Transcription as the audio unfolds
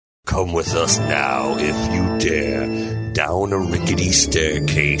Come with us now, if you dare, down a rickety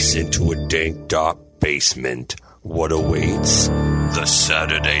staircase into a dank, dark basement. What awaits? The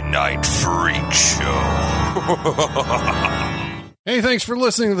Saturday Night Freak Show. Hey, thanks for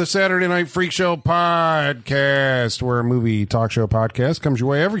listening to the Saturday Night Freak Show podcast, where a movie talk show podcast comes your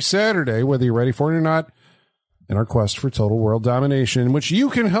way every Saturday, whether you're ready for it or not, in our quest for total world domination, which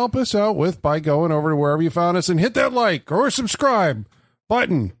you can help us out with by going over to wherever you found us and hit that like or subscribe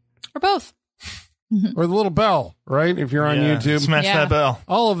button. Or both. Or the little bell, right? If you're on YouTube. Smash that bell.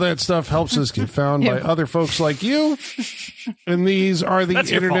 All of that stuff helps us get found by other folks like you. And these are the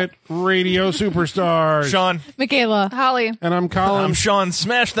internet radio superstars. Sean. Michaela. Holly. And I'm Colin. I'm Sean.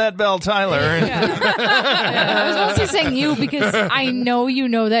 Smash that bell, Tyler. I was mostly saying you because I know you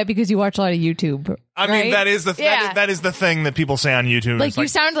know that because you watch a lot of YouTube. I mean, that is the that is the thing that people say on YouTube. Like, you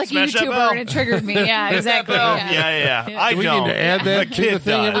sound like a YouTuber and it triggered me. Yeah, exactly. Yeah. I Do don't. we need to add that the to kid the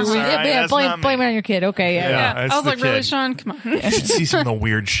thing does. every week? Yeah, blame it on your kid. Okay, Yeah, I was like, really, kid. Sean? Come on. You should see some of the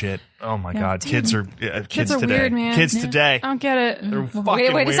weird shit. Oh my god, kids are kids are today. weird, man. Kids Yeah. today. I don't get it. They're fucking Way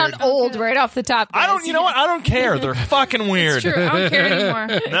to weird. sound old right off the top. I don't. You know what? I don't care. They're fucking weird. It's true. I don't care anymore.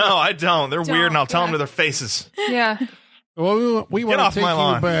 No, I don't. They're weird, and I'll tell them yeah. to their faces. Yeah. Well, we want off to take my you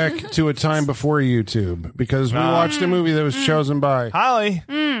lawn. back to a time before YouTube because we watched a movie that was chosen by. Holly.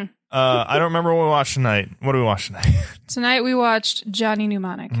 I don't remember what we watched tonight. What did we watch tonight? Tonight we watched Johnny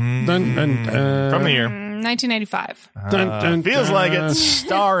Mnemonic. Dun, dun, From the year. 1995. dun, dun, Feels dun. like it's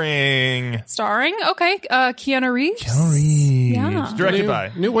starring Starring, Keanu Reeves. Keanu Reeves. Yeah. Directed by.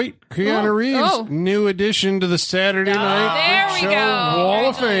 Keanu Reeves, Oh. new addition to the Saturday Night There we Show go. Wall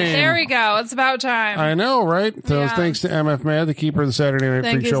of Fame. There we go. It's about time. I know, right? So Yeah. thanks to MF Mad, the keeper of the Saturday Night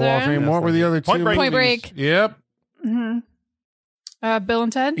Thank Freak you, Show Wall of sir. Fame. What were the other two? Point Break. Point movies? Break. Yep. Bill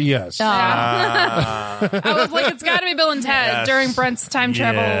and Ted. Yes. I was like, it's got to be Bill and Ted Yes. during Brent's time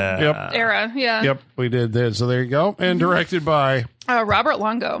travel Yep. era. Yeah. Yep. We did that. So there you go. And directed by Robert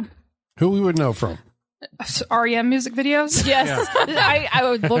Longo. who we would know from. REM music videos. Yes.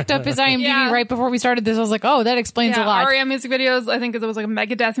 I looked up his IMDb Yeah. right before we started this. I was like, oh, that explains a lot. REM music videos. I think there was like a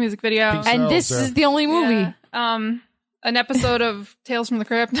Megadeth music video. Pink And this Cells, is the only movie. Yeah. An episode of Tales from the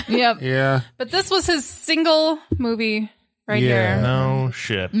Crypt. Yep. Yeah. But this was his single movie right Yeah. here. No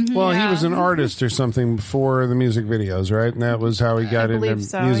shit. Well, he Yeah. was an artist or something before the music videos, right? And that was how he got into believe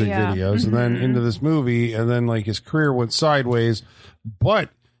so, music yeah. videos and then into this movie. And then like his career went sideways. But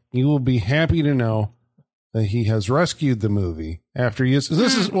you will be happy to know that he has rescued the movie after years.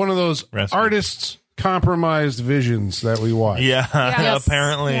 This is one of those Rescued. artists' compromised visions that we watch. Yeah, Yes.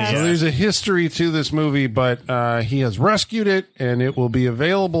 apparently. Yes. So Yeah. there's a history to this movie, but he has rescued it, and it will be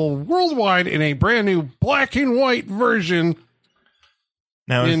available worldwide in a brand new black and white version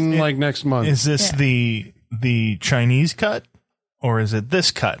Now, in like next month. is this the Chinese cut, or is it this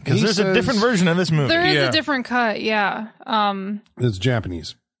cut? Because He there's a says- different version of this movie. There is Yeah. a different cut, yeah. It's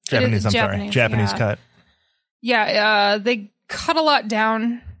Japanese. Japanese, I'm sorry. Japanese, Japanese yeah. cut. Yeah, they cut a lot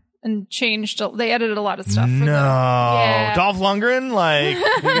down and changed. They edited a lot of stuff. For No. Yeah. Dolph Lundgren, like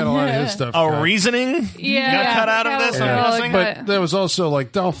He got a lot of his stuff. a cut. reasoning Yeah. got cut out of Yeah, this, yeah. I'm Well, guessing? But that was also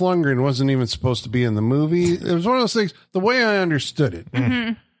like Dolph Lundgren wasn't even supposed to be in the movie. It was one of those things. The way I understood it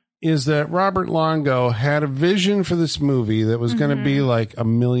is that Robert Longo had a vision for this movie that was going to be like $1.5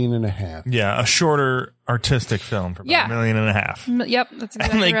 million. Yeah, a shorter artistic film for about Yeah. $1.5 million. Yep, that's And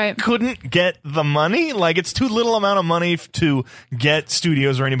exactly they right. couldn't get the money. Like, it's too little amount of money to get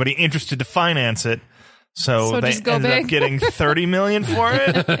studios or anybody interested to finance it. So they just go ended big. up getting $30 million for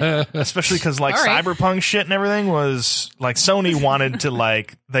it, especially because like All right. cyberpunk shit and everything was like Sony wanted to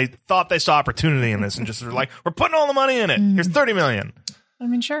like they thought they saw opportunity in this and just were like, we're putting all the money in it. Here's $30 million. I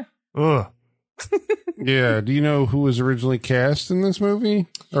mean, sure. Ugh. Yeah. Do you know who was originally cast in this movie?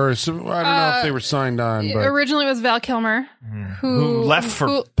 Or some, I don't know if they were signed on, but Originally, it was Val Kilmer, Who left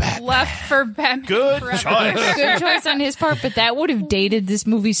for Batman. Left for Batman. Good Forever. choice. Good choice on his part, but that would have dated this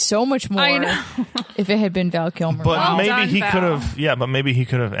movie so much more I know. if it had been Val Kilmer. But Well maybe done, he Val. could have, but maybe he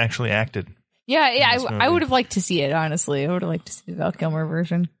could have actually acted. yeah, this I movie. would have liked to see it, honestly. I would have liked to see the Val Kilmer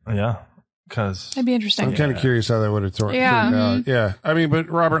version. Yeah, because That'd be interesting. I'm kind of curious how that would have turned Yeah. out. Yeah. I mean, but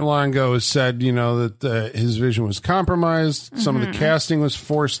Robert Longo has said, that his vision was compromised. Some of the casting was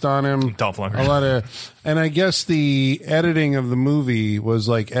forced on him. Dolph Lundgren. A lot of, and I guess the editing of the movie was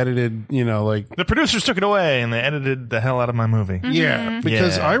like edited, like, the producers took it away and they edited the hell out of my movie. yeah,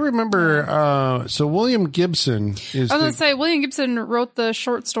 because Yeah. I remember, so William Gibson is I was the, gonna say William Gibson wrote the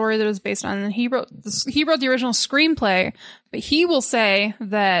short story that it was based on, and he wrote the original screenplay. But he will say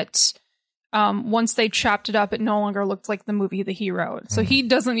that once they chopped it up, it no longer looked like the movie that he wrote. So he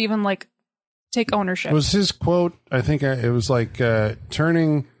doesn't even like take ownership. was his quote, I think it was like,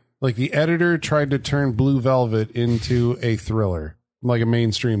 turning Like the editor tried to turn Blue Velvet into a thriller, like a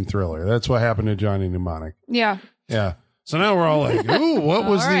mainstream thriller. That's what happened to Johnny Mnemonic. Yeah. Yeah. So now we're all like, ooh, what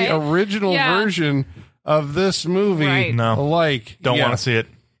was All right. the original version of this movie Right. No. like? Don't Yeah. want to see it.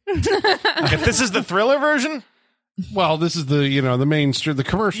 If this is the thriller version, Well, this is the, the mainstream, the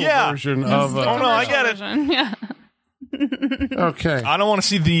commercial version of. Oh, no, I get it. Version. Yeah. Okay. I don't want to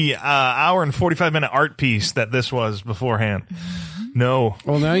see the hour and 45-minute art piece that this was beforehand. No.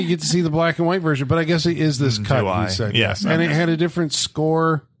 Well, now you get to see the black and white version, but I guess it is this cut, I? you said. Yes. And it had a different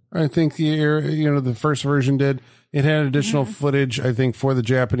score. I think the first version did. It had additional footage, I think, for the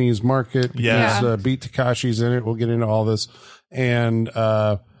Japanese market. Yeah. Because, Beat Takashi's in it. We'll get into all this. And,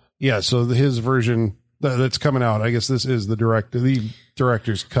 so his version that's coming out, I guess this is the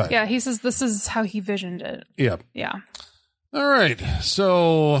director's cut. Yeah. He says this is how he visioned it. Yeah. Yeah. All right.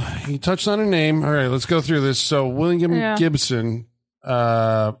 So he touched on a name. All right, let's go through this. So William Gibson,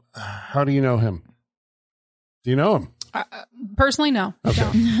 how do you know him? Do you know him? Personally, no.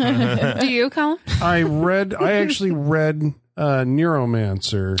 Okay. Do you, Colin? I actually read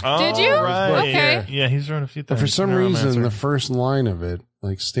Neuromancer. Oh, Did you? Right. Okay. Yeah, he's wrote a few But things. for some reason, Neuromancer. the first line of it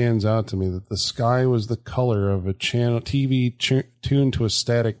stands out to me, that the sky was the color of a channel TV tuned to a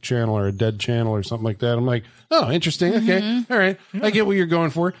static channel or a dead channel or something like that. I'm like, oh, interesting. Okay, all right, I get what you're going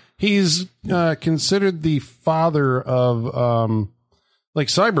for. He's considered the father of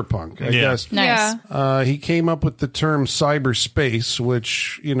cyberpunk, I guess. Nice. Yeah. He came up with the term cyberspace,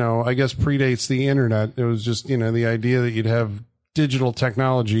 which, I guess predates the internet. It was just, the idea that you'd have digital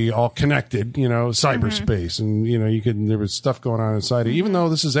technology all connected, cyberspace. And, there was stuff going on inside it, even though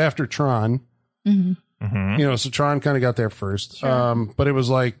this is after Tron. So Tron kind of got there first. But it was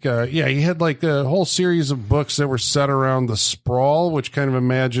like, he had like a whole series of books that were set around the sprawl, which kind of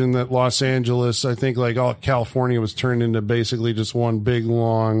imagined that Los Angeles, I think like all California was turned into basically just one big,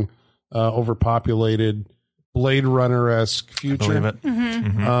 long, overpopulated Blade Runner-esque future. Believe it.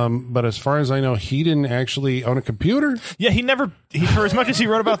 But as far as I know, he didn't actually own a computer. Yeah, for as much as he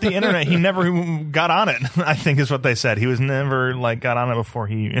wrote about the internet, he never got on it, I think is what they said. He was never got on it before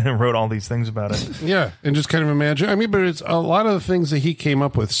he wrote all these things about it. Yeah, and just kind of imagine. I mean, but it's a lot of the things that he came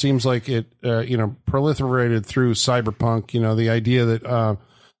up with seems like it, proliferated through cyberpunk. The idea that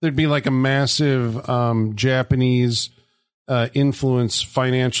there'd be like a massive Japanese influence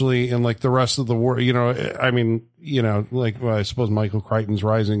financially in like the rest of the world. I suppose Michael Crichton's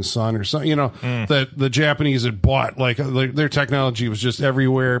Rising Sun or something. That the Japanese had bought like their technology was just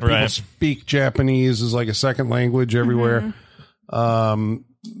everywhere. People speak Japanese as like a second language everywhere.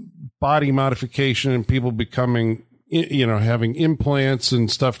 Body modification and people becoming, having implants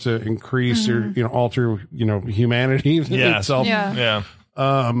and stuff to increase or alter humanity itself. Yeah.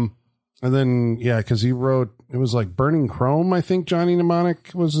 And then because he wrote, it was like Burning Chrome, I think Johnny Mnemonic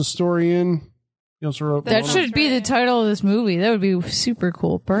was the story in. He also wrote That should be the title of this movie. That would be super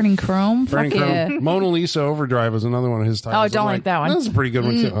cool. Burning Chrome. Burning Fuck yeah. Chrome. Mona Lisa Overdrive was another one of his titles. Oh, don't like that one. That's a pretty good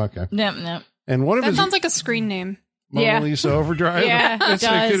one too. Okay. No. And one of That his sounds like a screen name. Mona Yeah. Lisa Overdrive. Yeah, it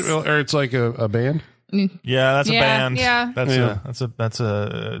does. Or it's like a band. Yeah, that's a band. Yeah. That's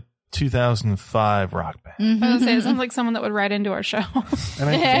a 2005 rock band. I was gonna say it sounds like someone that would write into our show. And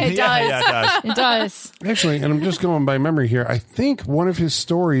I Yeah, it does. Yeah, it does. It does. actually, and I'm just going by memory here, I think one of his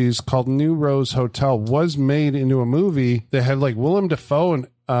stories called New Rose Hotel was made into a movie that had like Willem Dafoe and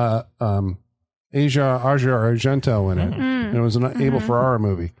Asia Argento in it. And it was an Abel Ferrara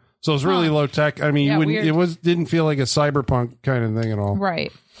movie. So it was really low tech. I mean, Yeah, you wouldn't, weird. didn't feel like a cyberpunk kind of thing at all.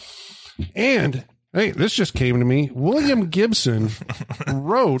 Right. And hey, this just came to me. William Gibson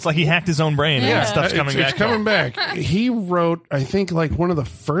wrote. It's like he hacked his own brain. Yeah. And stuff's coming it's back. coming back. He wrote, I think, like one of the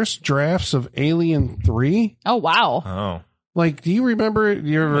first drafts of Alien 3. Oh, wow. Oh. Like, do you remember?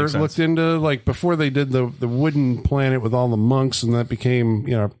 You ever Makes sense. looked into like before they did the wooden planet with all the monks, and that became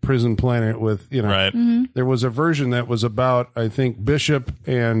prison planet with Right. There was a version that was about I think Bishop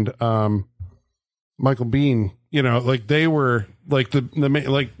and Michael Biehn. Like they were like the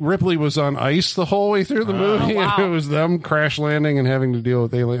like Ripley was on ice the whole way through the movie, wow. and it was them crash landing and having to deal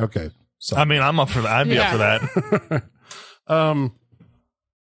with alien. Okay, so I mean, I'm up for that. I'd be up for that.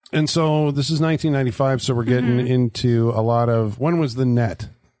 and so this is 1995, so we're getting into a lot of when was the net?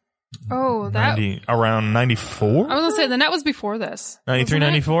 Oh, that. Around 94? I was gonna say the net was before this. 93, wasn't it?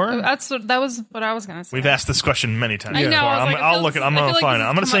 94? That was what I was gonna say. We've asked this question many times. I know. before. I was like, I'll it look feels- it. I'm I going feel to like find this it. has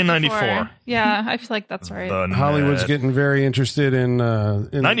I'm going to come say up before. 94. Yeah, I feel like that's right. The Hollywood's net. getting very interested in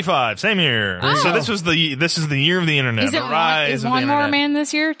 95, same year. Oh. So this is the year of the internet. Is the rise is of the Lawnmower internet. Man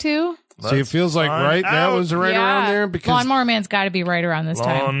this year, too? See, it feels like find right. That out. was right around there because Lawnmower Man's got to be right around this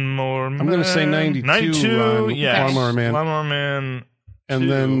time. Lawnmower Man. I'm gonna say 92, 92, Ron. yes. Lawnmower Man. Lawnmower Man. And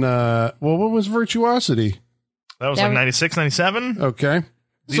then, what was Virtuosity? That was like 96, 97. Okay.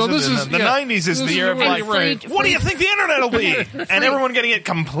 So this is the 90s is the year of like, what do you think the internet will be? And everyone getting it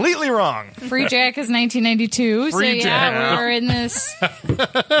completely wrong. Free Jack is 1992. Free Jack. We're in this.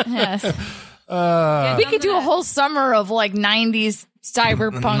 Yes. We could do a whole summer of like 90s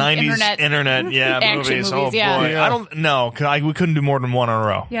cyberpunk 90s internet movies. Oh boy, yeah. I don't know because we couldn't do more than one in a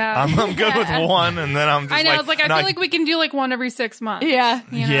row. Yeah. I'm good with one, and then I'm just I know. It's like I feel not- like we can do like one every 6 months. Yeah.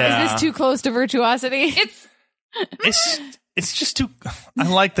 You know? Yeah. Is this too close to Virtuosity? It's just too. I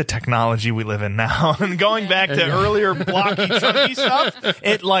like the technology we live in now, and going back to earlier blocky, chunky stuff,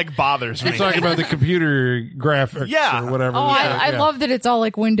 it like bothers me. You're talking about the computer graphics or whatever. Oh, I love that it's all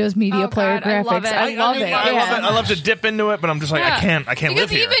like Windows Media Player God, I love graphics. it. I love it. I love to dip into it, but I'm just like I can't live because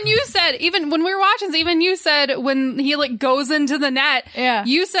here. even you said, even when we were watching, even you said when he like goes into the net,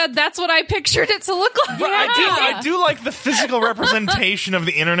 you said that's what I pictured it to look like. I do like the physical representation of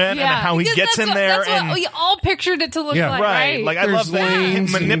the internet and how he gets in there, that's and what we all pictured it to look like. right. Like I love that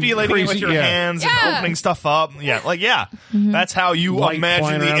manipulating it with your hands and opening stuff up. That's how you Light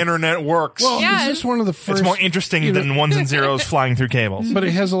imagine the internet works. Well, is this one of the first? It's more interesting than ones and zeros flying through cables. But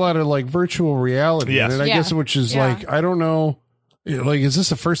it has a lot of like virtual reality in it, I guess, which is like, I don't know, like, is this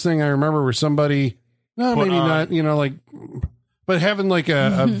the first thing I remember where somebody, no, maybe not, like, but having like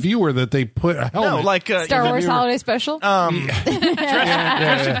a viewer that they put a helmet. No, like Star Wars Holiday Special.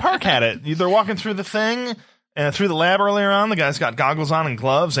 Jurassic Park had it. They're walking through the thing. Through the lab earlier on, the guy's got goggles on and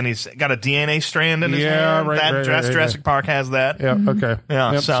gloves, and he's got a DNA strand in his hand. Jurassic Park has that. Yeah, okay.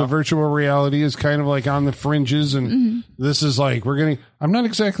 Yeah, so virtual reality is kind of like on the fringes, and this is like, I'm not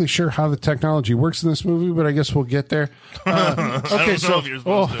exactly sure how the technology works in this movie, but I guess we'll get there. Okay,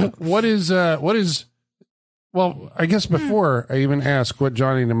 what is, well, I guess before I even ask what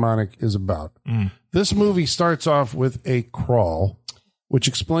Johnny Mnemonic is about, this movie starts off with a crawl, which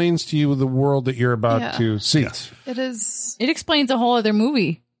explains to you the world that you're about to see. Yes. It is. It explains a whole other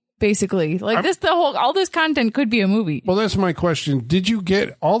movie, basically. Like all this content could be a movie. Well, that's my question. Did you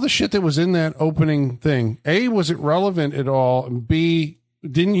get all the shit that was in that opening thing? A, was it relevant at all? And B,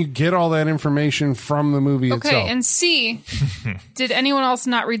 didn't you get all that information from the movie itself? Okay, and C, did anyone else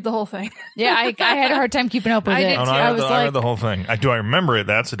not read the whole thing? Yeah, I had a hard time keeping up with it. did too. I read the whole thing. Do I remember it?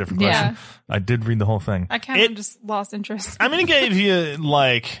 That's a different question. Yeah. I did read the whole thing. I kind of just lost interest. I mean, it gave you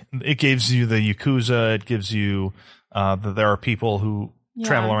it gives you the Yakuza. It gives you that there are people who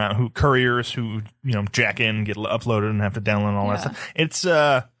travel around, couriers who jack in, get uploaded, and have to download all that stuff. It's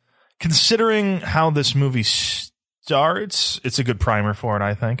considering how this movie starts, it's a good primer for it,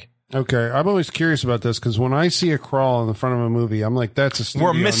 I think. Okay, I'm always curious about this because when I see a crawl in the front of a movie, I'm like, "That's a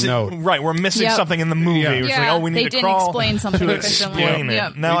studio note." Right, we're missing something in the movie. It's like, we need they a crawl didn't explain something to efficiently. explain it.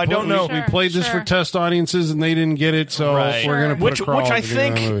 Yep. Now I don't know. We played this for test audiences and they didn't get it, so we're going to put a crawl. Which I at the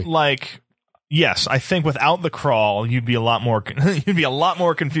beginning of the think, movie. yes, I think without the crawl, you'd be a lot more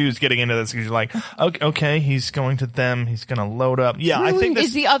confused getting into this because you're like, okay, he's going to them, he's going to load up. Yeah, Really? I think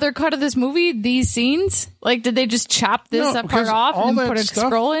is the other cut of this movie these scenes? Like, did they just chop this part because off all and that put a stuff,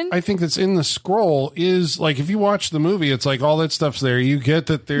 scroll in? I think that's in the scroll is like, if you watch the movie, it's like all that stuff's there. You get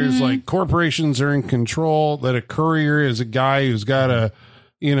that there's like corporations are in control, that a courier is a guy who's got a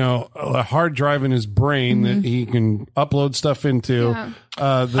hard drive in his brain that he can upload stuff into. Yeah.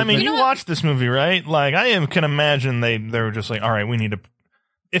 I mean, you watched this movie, right? Like, can imagine they were just like, all right, we need to,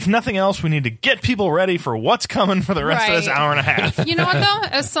 if nothing else, we need to get people ready for what's coming for the rest of this hour and a half. You know what, though?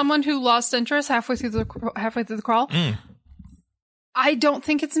 As someone who lost interest halfway through the crawl, I don't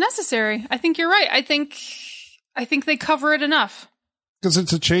think it's necessary. I think you're right. I think they cover it enough. Because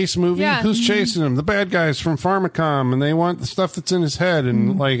it's a chase movie. Yeah. Who's chasing him? The bad guys from Pharmacom, and they want the stuff that's in his head.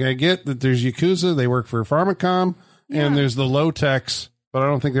 And I get that there's Yakuza, they work for Pharmacom, and there's the low-techs, but I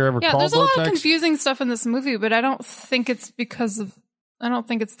don't think they're ever called there's a lot of low-techs. confusing stuff in this movie, but I don't think it's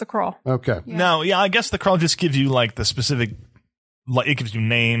the crawl. Okay. Yeah. No, I guess the crawl just gives you like the specific, it gives you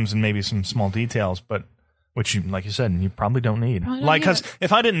names and maybe some small details, but which you, like you said, you probably don't need. Because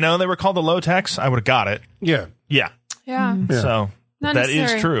if I didn't know they were called the low-techs, I would have got it. Yeah. Yeah. Yeah. So Not that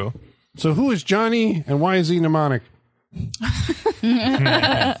necessary. is true. So who is Johnny, and why is he mnemonic? Johnny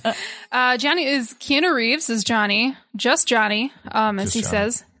is Keanu Reeves is Johnny, just Johnny, as he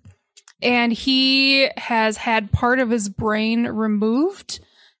says. And he has had part of his brain removed,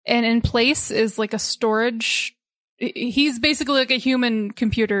 and in place is like a storage. He's basically like a human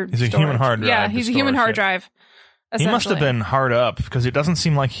computer. He's a human hard drive. Yeah, he's a human hard drive. He must have been hard up because it doesn't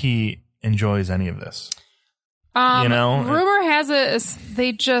seem like he enjoys any of this. Rumor has it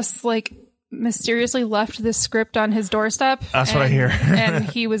they just like mysteriously left this script on his doorstep. That's what I hear. And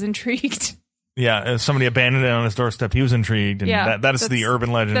he was intrigued. Yeah, somebody abandoned it on his doorstep. He was intrigued, and that is the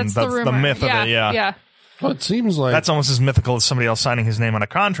urban legend. That's the myth of it. Yeah. Well, it seems like that's almost as mythical as somebody else signing his name on a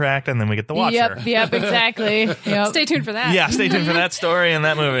contract, and then we get the Watcher. Yep, exactly. Yep. Stay tuned for that. Yeah, stay tuned for that story and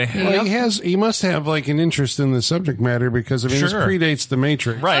that movie. Well, he must have like an interest in the subject matter because this predates The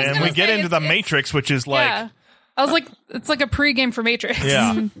Matrix, right? And we get into the Matrix, which is like, I was like, it's like a pregame for Matrix.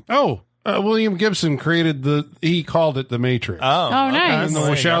 Yeah. William Gibson created he called it The Matrix. Oh, nice. And the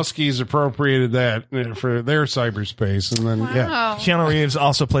Wachowskis appropriated that for their cyberspace. And then, Keanu Reeves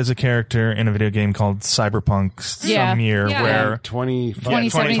also plays a character in a video game called Cyberpunk some year where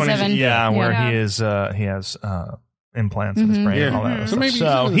 2077. Where he has implants in his brain and all that. So maybe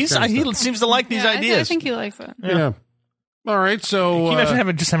he seems to like these ideas. I think he likes it. Yeah. All right. So can you imagine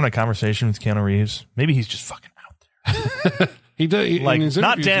having a conversation with Keanu Reeves? Maybe he's just fucking out there. He does,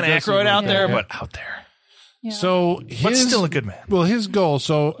 not Dan Aykroyd out there, but out there. Yeah. So but still a good man. Well, his goal.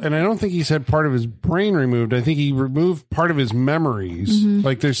 And I don't think he's had part of his brain removed. I think he removed part of his memories.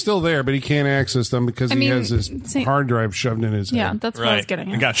 Like they're still there, but he can't access them because he has this hard drive shoved in his head. Yeah, that's what I was getting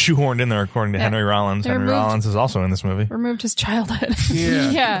at. It got shoehorned in there, according to Henry Rollins. Henry Rollins is also in this movie. Removed his childhood.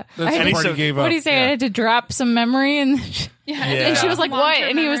 Yeah. That's the part he gave up. What did he say? I had to drop some memory and and she was like, what?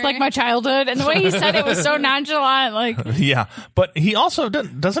 And he was like, my childhood. And the way he said it was so nonchalant. Like, yeah. But he also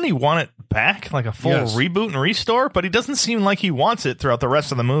doesn't he want it back? Like a full reboot and restore? But he doesn't seem like he wants it throughout the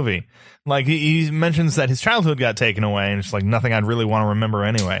rest of the movie. Like he mentions that his childhood got taken away and it's like nothing I'd really want to remember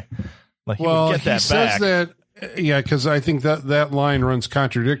anyway. Like he would get that says back. That, because I think that line runs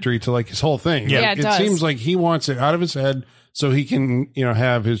contradictory to like his whole thing. Yeah, it does. Seems like he wants it out of his head so he can,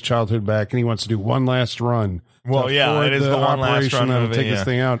 have his childhood back and he wants to do one last run. Well, it is the one last run that'll take this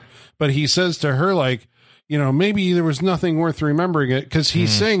thing out. But he says to her, like, maybe there was nothing worth remembering it because he's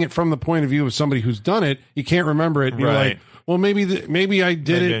saying it from the point of view of somebody who's done it. He can't remember it. And you're like, well, maybe I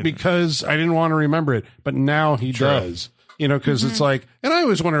did it because I didn't want to remember it, but now he does. Because it's like, and I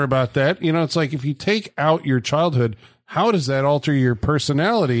always wonder about that. It's like if you take out your childhood, how does that alter your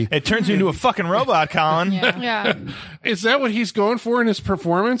personality? It turns you into a fucking robot, Colin. Yeah. Is that what he's going for in his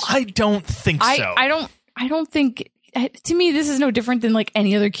performance? I don't think so. I don't think. To me, this is no different than like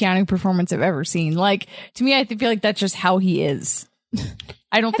any other Keanu performance I've ever seen. Like to me, I feel like that's just how he is.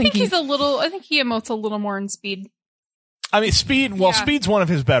 I think he's a little. I think he emotes a little more in Speed. I mean, Speed. Well, Speed's one of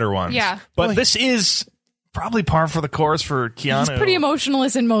his better ones. Yeah, but this is probably par for the course for Keanu. He's pretty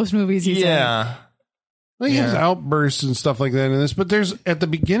emotionless in most movies. He's in. He has outbursts and stuff like that in this, but at the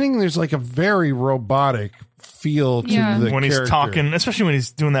beginning, there's like a very robotic feel to the when he's character. talking, especially when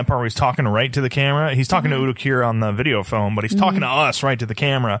he's doing that part where he's talking right to the camera. He's talking to Udo Kier on the video phone, but he's talking to us right to the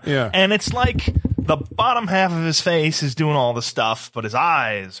camera. Yeah. And it's like the bottom half of his face is doing all the stuff, but his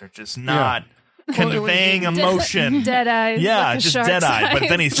eyes are just not conveying emotion. Dead eyes. Yeah, like just dead eyed. But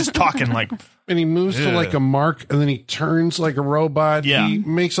then he's just talking like. And he moves to like a mark, and then he turns like a robot. Yeah. He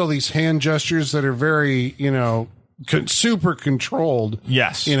makes all these hand gestures that are very, super controlled.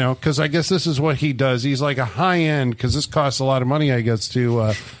 Yes. Because I guess this is what he does. He's like a high end, because this costs a lot of money, I guess,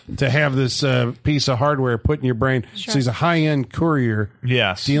 to have this piece of hardware put in your brain. Sure. So he's a high end courier.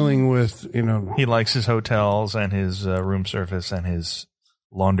 Yes. Dealing with, He likes his hotels and his room service and his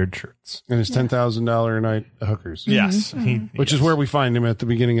laundered shirts. And his $10,000 a night hookers. Yes. Which is where we find him at the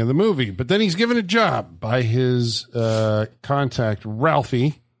beginning of the movie. But then he's given a job by his contact,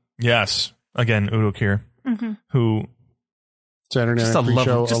 Ralphie. Yes. Again, Udo Kier. Who Saturday Night Freak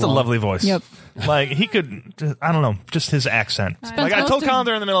Show. Just a lovely voice. Yep. Like he could, I don't know, just his accent. Like I told Colin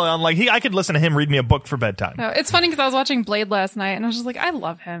there in the middle, I'm like, I could listen to him read me a book for bedtime. No, it's funny because I was watching Blade last night and I was just like, I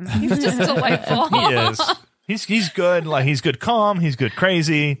love him. He's just delightful. He is. He's good. Like he's good calm. He's good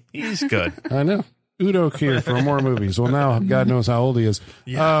crazy. He's good. I know. Udo Kier for more movies. Well, now God knows how old he is.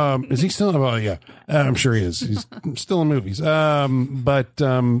 Yeah. Is he still? Well, yeah, I'm sure he is. He's still in movies.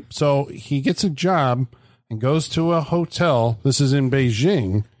 So he gets a job and goes to a hotel. This is in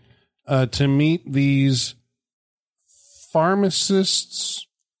Beijing to meet these pharmacists,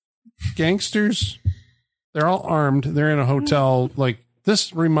 gangsters. They're all armed. They're in a hotel. Like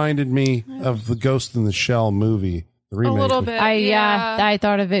this reminded me of the Ghost in the Shell movie. The remake. A little bit. I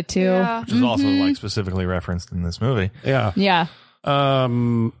thought of it too. Yeah. Which is also like specifically referenced in this movie. Yeah. Yeah.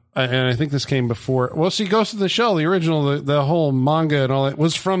 And I think this came before. Well, see, Ghost in the Shell, the original, the whole manga and all that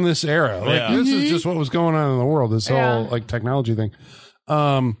was from this era. Like this is just what was going on in the world. This whole like technology thing.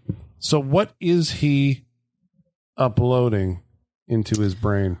 So what is he uploading into his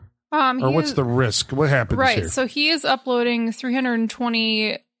brain? Or what's the risk? What happens here? So he is uploading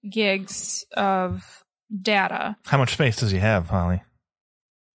 320 gigs of data. How much space does he have, Holly?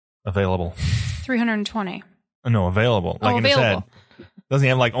 Available. 320. No, available. Like in his head. Doesn't he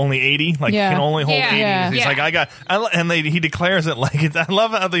have like only 80? Like Yeah. he can only hold Yeah. 80. Yeah. He's Yeah. like, he declares it like it's, I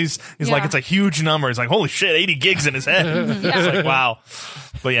love how he's like, it's a huge number. He's like, holy shit, 80 gigs in his head. It's like, wow.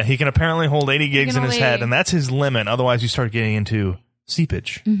 But yeah, he can apparently hold 80 gigs in his hold head, 80. and that's his limit. Otherwise, you start getting into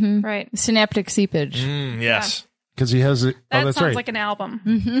seepage. Right. Synaptic seepage. Yes. Because he has it. That Oh, that's sounds right. like an album.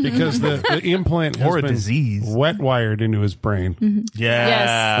 Because the implant has Or a been disease. wet wired into his brain. Yeah.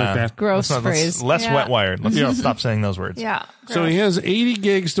 Yes. Like that. Gross Let's phrase. less Yeah. wet wired. Let's stop saying those words. Yeah. So he has 80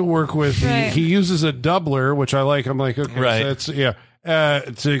 gigs to work with. Right. He uses a doubler, which I like. I'm like, okay, Right. so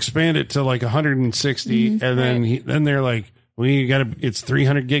that's to expand it to like 160, and then then they're like, it's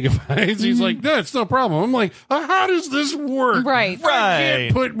 300 gigabytes. He's like, that's no problem. I'm like, how does this work? Right. I can't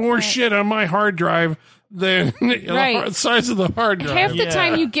Right. put more shit on my hard drive than Right. the size of the hard drive. Half the Yeah.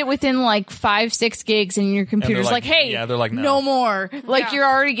 time you get within like 5-6 gigs and your computer's like- like, hey, yeah, they're like, no. no more. Like Yeah. you're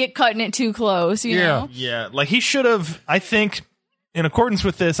already cutting it too close, you Yeah. know? Yeah, like he should have, I think, in accordance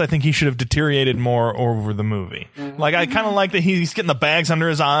with this, I think he should have deteriorated more over the movie. Like, I kind of like that he's getting the bags under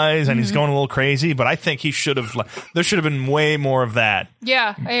his eyes and he's going a little crazy, but I think he should have, there should have been way more of that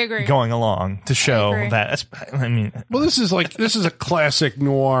Yeah, I agree. going along to show agree. that. I mean, Well, this is a classic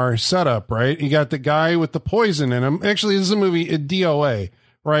noir setup, right? You got the guy with the poison in him. Actually, this is a movie, a DOA,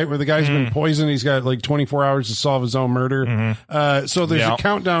 right? Where the guy's been poisoned. He's got like 24 hours to solve his own murder. So there's Yeah. a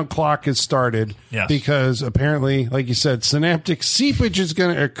countdown clock has started Yes. because apparently, like you said, synaptic seepage is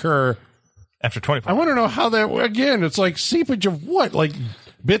going to occur. after 24 I want to know how that, again, it's like seepage of what? Like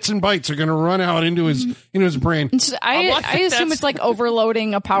bits and bytes are going to run out into his brain. So I Well, I think assume that's- it's like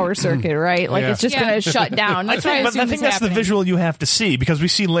overloading a power circuit, right? Like Yeah. it's just Yeah. going to shut down. That's what I but assume I think is that's happening. the visual you have to see, because we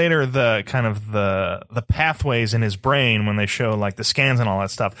see later the kind of the pathways in his brain when they show like the scans and all that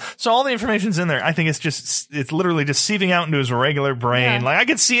stuff. So all the information's in there. I think it's literally just seeping out into his regular brain. Yeah. Like I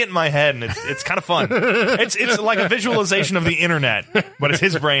can see it in my head, and it's kind of fun. It's like a visualization of the internet, but it's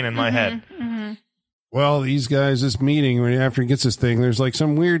his brain in my head. Well, these guys, this meeting, after he gets this thing, there's like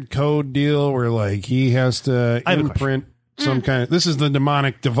some weird code deal where like he has to I have a imprint some kind of, this is the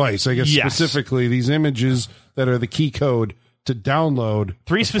mnemonic device, I guess, Yes. specifically these images that are the key code to download.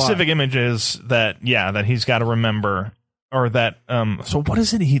 Three the specific file. images that he's got to remember, or that so what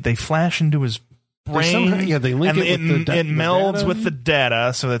is it? They flash into his brain. somehow- they link and it with the it melds data? with the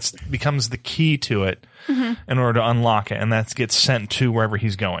data, so that becomes the key to it in order to unlock it, and that gets sent to wherever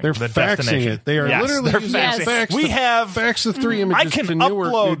he's going. They're the faxing destination. it. They are Yes, literally they're using faxing. fax. We have- fax the three I images can to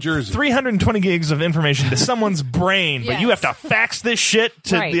Newark, New upload Jersey. 320 gigs of information to someone's brain, but you have Yes. to fax this shit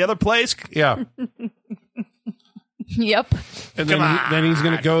to Right. the other place. Yeah. Yep. And then he's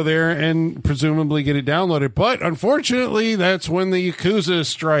going to go there and presumably get it downloaded. But unfortunately, that's when the Yakuza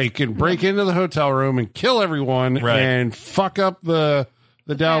strike and break into the hotel room and kill everyone Right. and fuck up the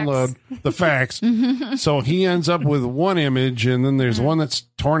download, the fax. So he ends up with one image, and then there's one that's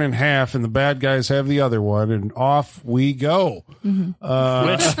torn in half, and the bad guys have the other one, and off we go.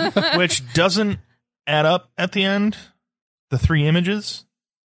 Which doesn't add up at the end. The three images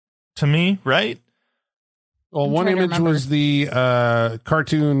to me, right? Well, one trying to image remember. was the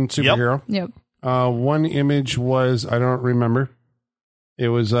cartoon superhero. Yep. One image was, I don't remember. It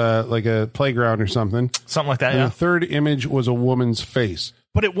was like a playground or something. Something like that. And Yeah. the third image was a woman's face.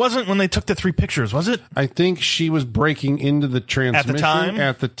 But it wasn't when they took the three pictures, was it? I think she was breaking into the transmission time?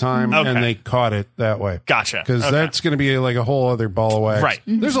 at the time, Okay. and they caught it that way. Gotcha. Because Okay. that's going to be like a whole other ball of wax. Right.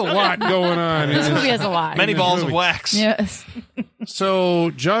 There's a lot going on. in This movie this. has a lot. Many this balls movie. of wax. Yes.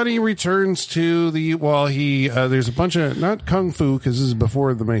 So Johnny returns to the, there's a bunch of, not kung fu, because this is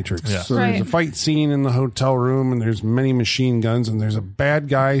before the Matrix. Yeah. So there's a Right. fight scene in the hotel room, and there's many machine guns, and there's a bad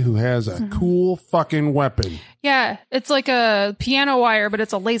guy who has a cool fucking weapon. Yeah, it's like a piano wire, but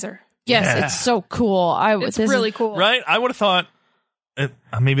it's a laser. Yes, Yeah. it's so cool. It's really cool. Right? I would have thought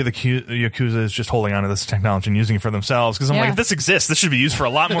maybe the Yakuza is just holding on to this technology and using it for themselves. Because I'm Yeah. like, if this exists, this should be used for a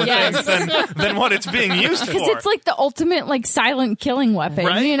lot more Yes. things than what it's being used Because for. it's like the ultimate like silent killing weapon.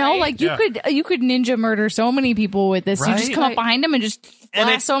 Right? You know, Right. like you Yeah. could ninja murder so many people with this. You just Right? come up Right. behind them and just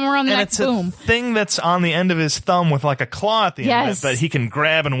lasso them around the neck. it's Boom. a thing that's on the end of his thumb with like a claw at the end of Yes. it that he can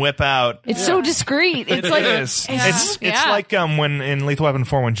grab and whip out. It's so discreet. It's like It is. Yeah. It's Yeah. like when in Lethal Weapon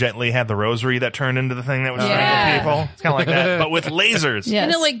 4 when Jet Li had the rosary that turned into the thing that would strangle Yeah. people. It's kind of like that, but with lasers. Yes.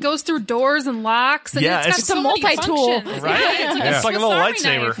 And it like goes through doors and locks. And Yeah, it's got it's so a many multi-tool. functions. Right? Yeah, It's like a little Swiss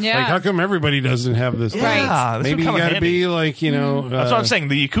Army lightsaber. knife. Yeah. Like, how come everybody doesn't have this? Right. Yeah, this Maybe would you come in got to handy. be like, That's what I'm saying.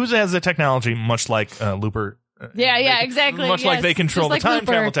 The Yakuza has the technology, much like Looper. Yeah, exactly. Much like Yes. they control Just the like time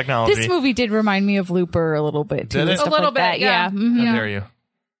travel Looper. technology. This movie did remind me of Looper a little bit too. Did it? and stuff A little like that. bit, yeah. Mhm. How dare you?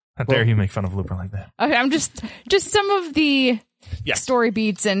 How dare you make fun of Looper like that? Okay, I'm just some of the Yes. story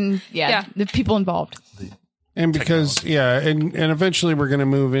beats and Yeah. the people involved. And because, and eventually we're going to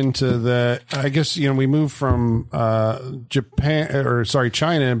move into the, I guess, we move from China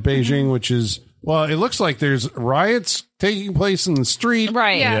and Beijing, which is, well, it looks like there's riots taking place in the street.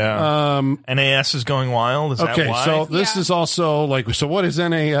 Right. Yeah. NAS is going wild. Is that why? So this is also so what is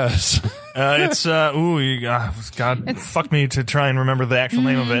NAS? It's God, fuck me to try and remember the actual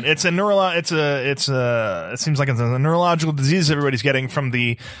name of it. It's it seems like it's a neurological disease everybody's getting from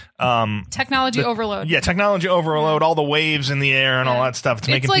the Technology overload. Yeah, technology overload, all the waves in the air and all that stuff. It's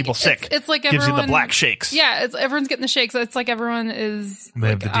making people sick. It's like gives everyone, you the black shakes. Yeah, everyone's getting the shakes. It's like everyone is They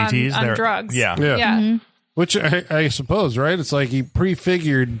have the DTs. on drugs. Yeah. Yeah. Which I suppose, right? It's like he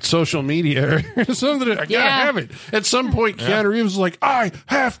prefigured social media or something. I gotta have it. At some point, Keanu Reeves was like, I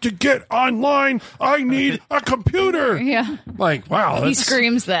have to get online. I need a computer. Yeah. Like, wow. He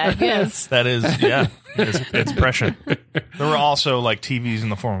screams that. Yes. That is, it's prescient. There were also like TVs in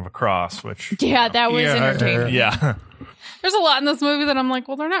the form of a cross, which Yeah, that was entertaining. yeah. There's a lot in this movie that I'm like,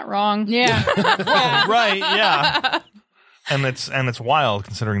 well, they're not wrong. Yeah. Right, yeah. And it's wild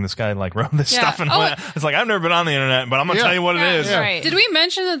considering this guy like wrote this stuff and it's like I've never been on the internet, but I'm gonna tell you what it is. Yeah. Right. Did we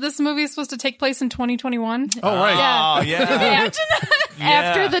mention that this movie is supposed to take place in 2021? Oh, right. Oh, yeah.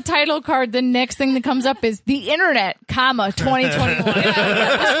 After the title card, the next thing that comes up is the internet, 2021. This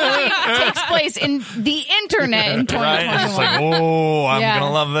movie takes place in the internet in 2021. Right? It's like, oh, I'm Yeah.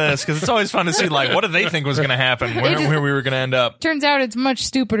 gonna love this because it's always fun to see like what did they think was gonna happen, where we were gonna end up. Turns out it's much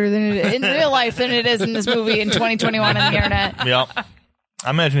stupider than it is in real life than it is in this movie in 2021 on the internet. Yep. I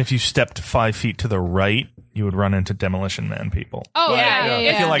imagine if you stepped 5 feet to the right, you would run into Demolition Man people. Oh, Yeah.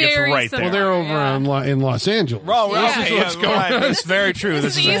 yeah. I feel like it's very right similar. there. Well, they're over in Los Angeles. Oh, Yeah. okay, what's going on. It's very true.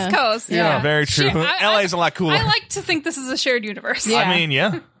 This is the a- East Coast. Yeah. very true. Shit, LA's a lot cooler. I like to think this is a shared universe. Yeah. I mean,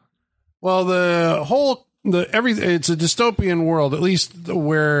 yeah. Well, it's a dystopian world, at least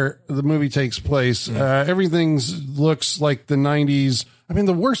where the movie takes place. Everything's looks like the 90s. I mean,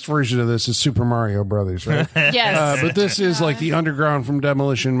 the worst version of this is Super Mario Brothers, right? Yes. But this is like the underground from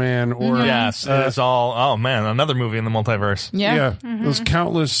Demolition Man, or Yes, it's all. Oh man, another movie in the multiverse. Yeah. those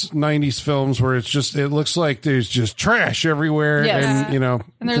countless 90s films where it looks like there's just trash everywhere, Yes. and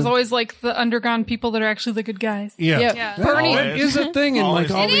And there's always like the underground people that are actually the good guys. Yep. Yeah. Burning, that is a thing in like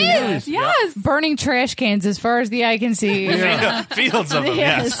all these movies. Yes. burning trash cans as far as the eye can see. Fields of them.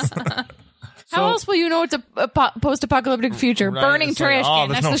 Yes. How else will you know it's a post-apocalyptic future? Right, Burning it's like, trash can.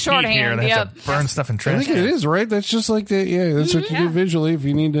 there's That's no the heat here. shorthand. They have Yep. to burn stuff in I trash. think it is, right? That's just like that. Yeah, that's what you do visually if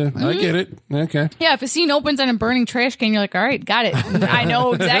you need to. I get it. Okay. Yeah, if a scene opens on a burning trash can, you're like, all right, got it. I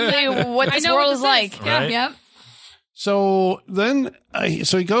know exactly what this know what world this is like. Right. Yep. So then,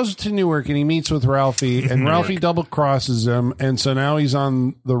 so he goes to Newark and he meets with Ralphie, and Ralphie double crosses him, and so now he's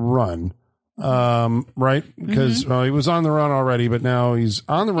on the run. Right? Because he was on the run already, but now he's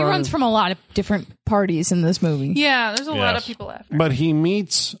on the He run. runs from a lot of different parties in this movie. Yeah, there's a lot Yes. of people after. But he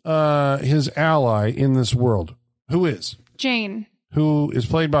meets his ally in this world, who is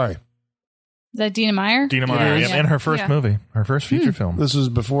played by. Is that Dina Meyer? Dina Meyer, Yeah. yep, in her first Yeah. movie, her first feature film. This is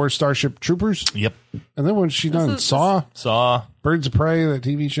before Starship Troopers, Yep. and then what's she done? is- Saw, Saw. Birds of Prey, that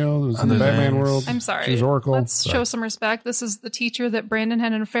TV show. It was in the Other Batman things. world. I'm sorry. She was Oracle. Let's show some respect. This is the teacher that Brandon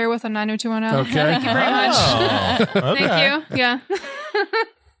had an affair with on 90210. Okay. Thank you very much. Oh, okay. Thank you. Yeah.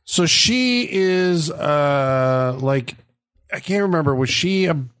 So she is like, I can't remember, was she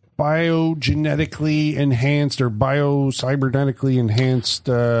a biogenetically enhanced or biocybernetically enhanced?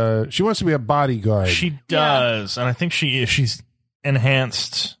 She wants to be a bodyguard. She does, and I think she's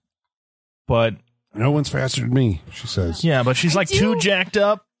enhanced, but No one's faster than me, she says. yeah, but she's like too jacked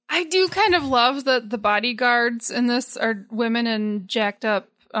up. I do kind of love that the bodyguards in this are women and jacked up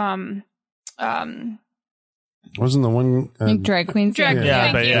Wasn't the one I think drag queens. Drag- Yeah,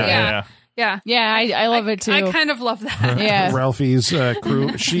 Thank but you. yeah. Yeah. I love it too. I kind of love that. yeah. Ralphie's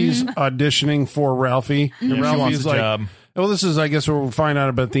crew? She's auditioning for Ralphie. And She wants Ralphie's the like, job. well, this is, I guess, where we'll find out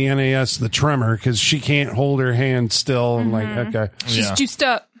about the NAS, the tremor, because she can't hold her hand still. And like, okay. She's Yeah. juiced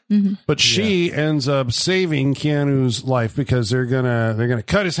up. But she ends up saving Keanu's life because they're gonna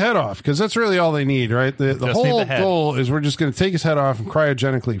cut his head off, because that's really all they need, right? The Just need whole the head. goal is we're just gonna take his head off and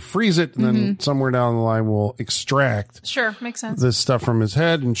cryogenically freeze it, and then somewhere down the line we'll extract Sure. Makes sense. this stuff from his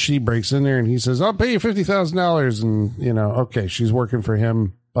head. And she breaks in there and he says, "I'll pay you $50,000." And okay, she's working for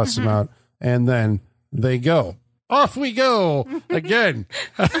him, busts him out, and then they go. Off we go again.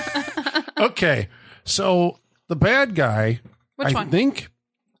 Okay, so the bad guy, Which I one? think.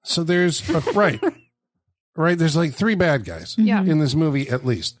 So there's right. There's like 3 bad guys Yeah. in this movie, at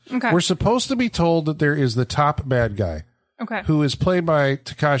least. Okay. We're supposed to be told that there is the top bad guy, Okay. who is played by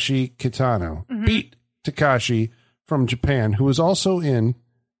Takashi Kitano, beat Takashi from Japan, who is also in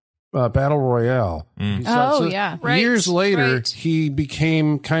Battle Royale. yeah. Right, Years later, right. he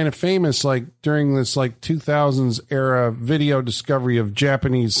became kind of famous, like during this like 2000s era video discovery of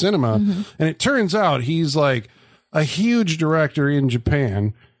Japanese cinema. And it turns out he's like a huge director in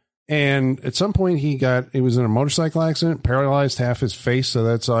Japan. And at some point he was in a motorcycle accident, paralyzed half his face. So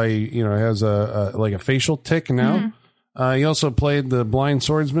that's why he, has a like a facial tic now. He also played the blind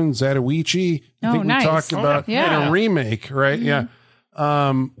swordsman Zatoichi. I think we talked about in a remake, right? Yeah.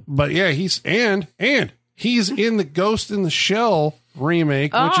 But yeah, he's in the Ghost in the Shell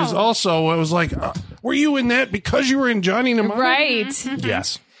remake, which is also, it was like, were you in that because you were in Johnny Mnemonic? Right.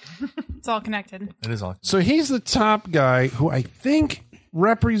 Yes. It's all connected. It is all. So he's the top guy who I think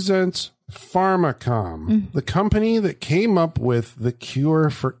represents Pharmacom, the company that came up with the cure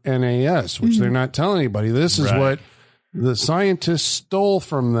for NAS, which they're not telling anybody. This is what the scientists stole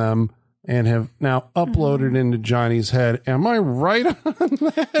from them and have now uploaded into Johnny's head. Am I right on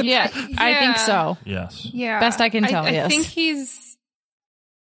that? Yeah, I think so. Yes. Yeah. Best I can tell, I yes. think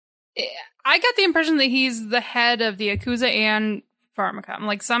I got the impression that he's the head of the Yakuza and Pharmacom.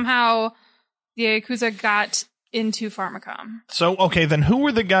 Like somehow the Yakuza got into Pharmacom. So, okay, then who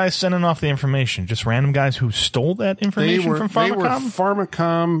were the guys sending off the information? Just random guys who stole that information from Pharmacom? They were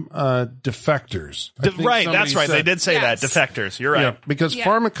Pharmacom defectors. I think Right, somebody that's right. said. They did say Yes. that. Defectors. You're right. Yeah, because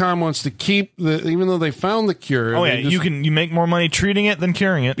Pharmacom wants to keep even though they found the cure. Oh, they yeah. You make more money treating it than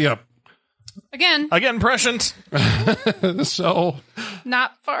curing it. Yep. Again, prescient. So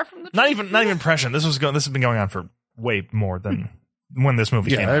not far from the Not even prescient. This has been going on for way more than when this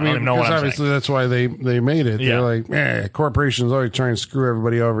movie came out. I don't even know what I'm obviously saying. that's why they made it. Yeah. They're like, corporations always trying to screw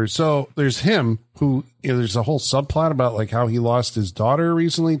everybody over. So there's him who there's a whole subplot about like how he lost his daughter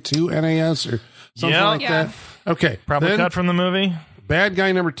recently to NAS or something like that. Okay, Probably then cut from the movie. bad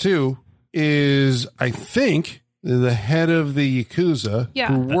guy number 2 is I think the head of the Yakuza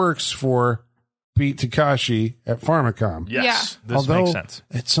who works for Pete Takashi at Pharmacom. Yes. This Although makes sense.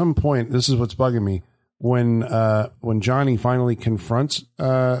 at some point, this is what's bugging me. When Johnny finally confronts Beat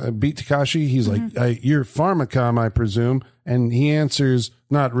Takashi, he's like, "You're Pharmacom, I presume," and he answers,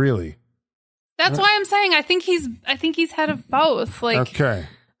 "Not really." That's why I'm saying I think he's head of both. Like, Okay,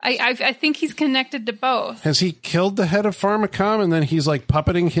 I think he's connected to both. has he killed the head of Pharmacom and then he's like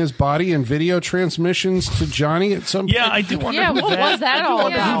puppeting his body in video transmissions to Johnny at some point? Yeah, I do wonder Yeah, who what was that all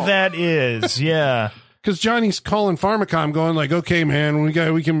who about? that is. Yeah. Because Johnny's calling Pharmacom, going like, "Okay, man,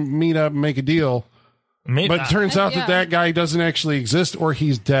 we can meet up and make a deal." Maybe, But it turns out that guy doesn't actually exist, or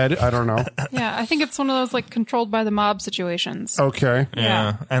he's dead. I don't know. Yeah, I think it's one of those like controlled by the mob situations. Okay.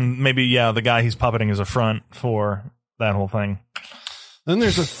 yeah. And maybe, the guy he's puppeting is a front for that whole thing. Then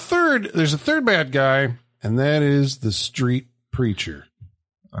there's a third bad guy, and that is the street preacher.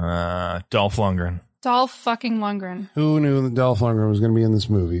 Dolph Lundgren. Dolph fucking Lundgren. Who knew that Dolph Lundgren was going to be in this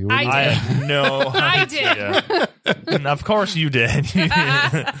movie? I I did. have no I did. idea. And of course you did.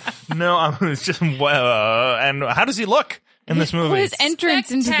 No, I was just, and how does he look in this movie? What his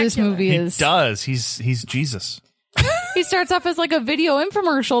entrance into this movie He is. does. He's Jesus. He starts off as like a video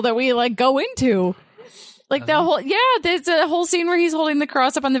infomercial that we like go into. Like the whole, there's a whole scene where he's holding the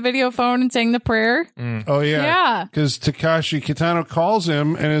cross up on the video phone and saying the prayer. Oh, yeah. Yeah. Because Takashi Kitano calls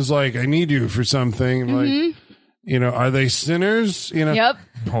him and is like, "I need you for something." Like, are they sinners? Yep.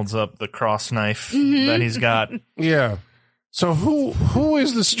 Holds up the cross knife that he's got. Yeah. So who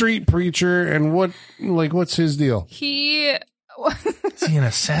is the street preacher and what's his deal? Is he an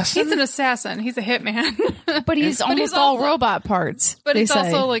assassin? He's an assassin. He's a hitman. But he's almost all robot parts. But they he's say.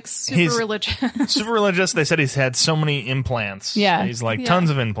 also like super He's- religious. Super religious. They said he's had so many implants. Yeah. He's like tons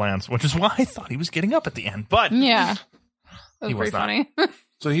of implants, which is why I thought he was getting up at the end. But Yeah. That He was was pretty not. funny.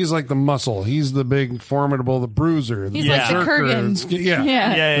 So he's like the muscle. He's the big, formidable, the bruiser. He's like the berserker. Kurgan. Yeah.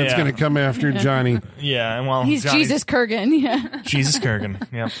 Yeah. That's going to come after Johnny. yeah, and well, He's Johnny's- Jesus Kurgan. Yeah. Jesus Kurgan.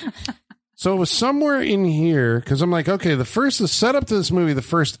 Yep. So it was somewhere in here because I'm like, okay, the setup to this movie, the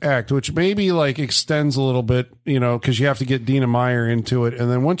first act, which maybe like extends a little bit, because you have to get Dina Meyer into it, and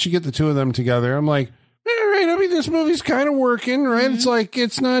then once you get the two of them together, I'm like, all right, I mean, this movie's kind of working, right? It's like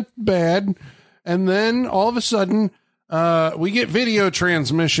it's not bad, and then all of a sudden, we get video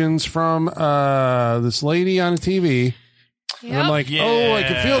transmissions from this lady on a TV. And I'm like, oh, I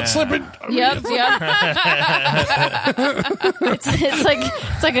can feel it slipping. Yep.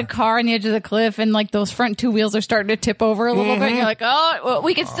 It's like a car on the edge of the cliff, and like those front two wheels are starting to tip over a little bit. And you're like, oh, well,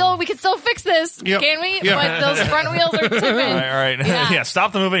 we can still fix this, Yep. can we? Yep. But those front wheels are tipping. All right. Yeah.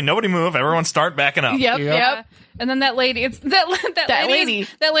 Stop the movie. Nobody move. Everyone start backing up. Yep. And then that lady, it's that lady.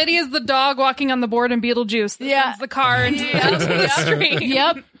 that lady is the dog walking on the board in Beetlejuice. That sends the car into the street.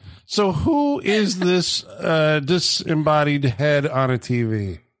 Yep. So who is this disembodied head on a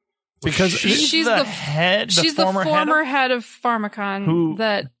TV? because she's the head. She's the former head of Pharmacon who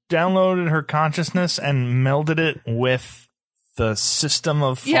that downloaded her consciousness and melded it with the system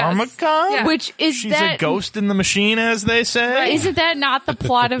of Pharmacon. Yeah. Which is She's that a ghost in the machine, as they say. Isn't that not the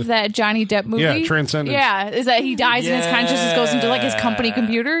plot of that Johnny Depp movie? Yeah, Transcendence. Yeah, is that he dies and his consciousness goes into like his company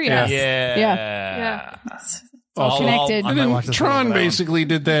computer? Yeah. Yeah. all connected. I might watch this Tron movie. basically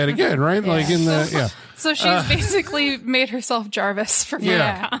did that again, right? Like in the So she's basically made herself Jarvis for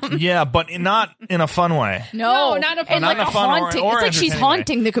Pharmacon. Yeah, but not in a fun way. No, not a fun- and not like in a a fun or- haunting. or It's like she's entertaining way.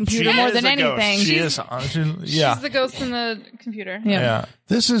 haunting the computer She more is than a ghost. anything. She is. Yeah. She's the ghost in the computer. Yeah.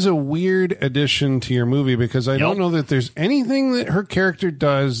 This is a weird addition to your movie because I don't know that there's anything that her character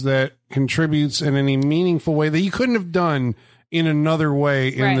does that contributes in any meaningful way that you couldn't have done in another way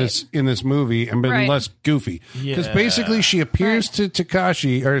in Right. this movie and been Right. less goofy. Because Yeah. basically she appears to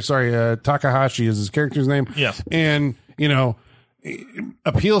Takahashi is his character's name. Yes. And,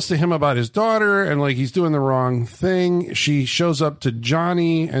 appeals to him about his daughter and like he's doing the wrong thing. She shows up to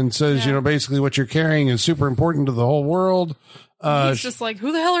Johnny and says, basically what you're carrying is super important to the whole world. He's just like,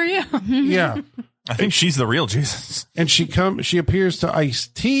 who the hell are you? Yeah. I think she's the real Jesus. And she appears to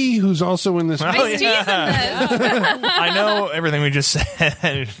Ice-T, who's also in this. Ice-T's in this. I know everything we just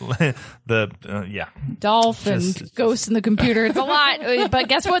said. Dolph and Ghost in the computer. It's a lot. But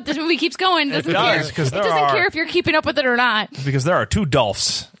guess what? This movie keeps going. It doesn't care. does, 'cause It there doesn't are- care if you're keeping up with it or not. Because there are two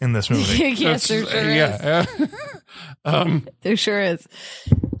Dolphs in this movie. Yes, there sure is. Yeah. There sure is.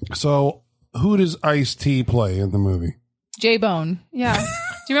 So who does Ice-T play in the movie? J-Bone. Yeah.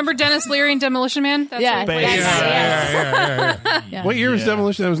 Do you remember Dennis Leary in Demolition Man? That's Yeah. who he plays. Yes. Yeah. What year was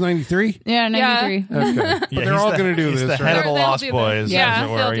Demolition? That was 93? Yeah, 93. Okay. But they're all going to do he's this, the right? head of the They'll Lost do that. Boys, Yeah, as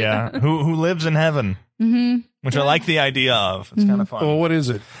it they'll were. do Yeah. that. Who lives in heaven. Mm-hmm. Which I like the idea of. It's kind of fun. Well, what is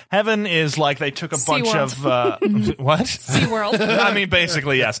it? Heaven is like they took a bunch SeaWorld. of what? SeaWorld. I mean,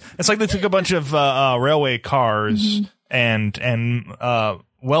 basically, yes. It's like they took a bunch of railway cars and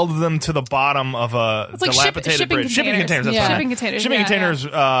welded them to the bottom of a It's like dilapidated shipping bridge. Shipping containers. containers. That's Yeah. what I Shipping meant. containers, Shipping yeah,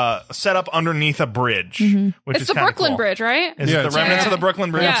 containers set up underneath a bridge, which It's is the kinda Brooklyn cool. Bridge, right? Is Yeah, it the it's- remnants Yeah. of the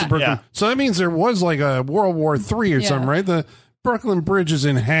Brooklyn Bridge? Yeah. Brooklyn. So that means there was like a World War III or something, right? The Brooklyn Bridge is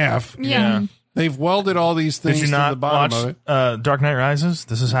in half. Yeah. They've welded all these things Did you to the not bottom of watch it. Dark Knight Rises?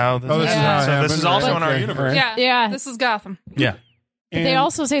 This is how. This Oh, this is how it so happened. this is also in our Okay, universe. all right. Yeah. Yeah. This is Gotham. Yeah. But they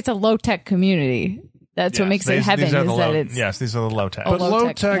also say it's a low-tech community. That's what makes it These heaven, are the is that low, it's... yes, these are the low tech. Oh, But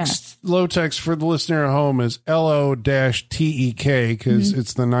low-tech, low text for the listener at home is LO-TEK because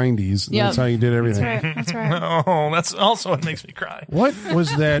it's the 90s. Yep. That's how you did everything. That's right. Oh, that's also what makes me cry. What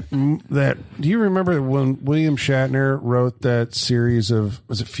was that? Do you remember when William Shatner wrote that series of,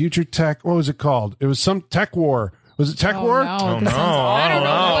 was it Future Tech? What was it called? It was some Tech War. Was it Tech War? No, Oh this no! sounds awful. I don't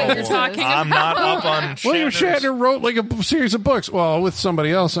know what no. you're talking I'm not up on William Shatner's- Shatner wrote like a series of books. Well, with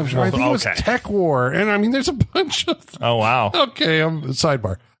somebody else, I'm sure. I think it was Okay. Tech War. And I mean, there's a bunch of. Oh wow! Okay,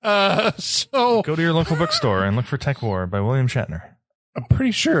 sidebar. So Go to your local bookstore and look for Tech War by William Shatner. I'm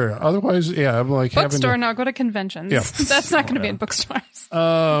pretty sure. Otherwise, yeah, I'm like Bookstore, having now go to conventions. Yeah. That's not going to be in bookstores.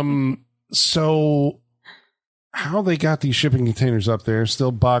 to. So how they got these shipping containers up there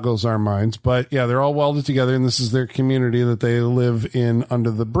still boggles our minds. But yeah, they're all welded together, and this is their community that they live in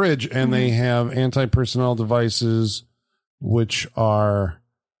under the bridge, and they have anti-personnel devices, which are.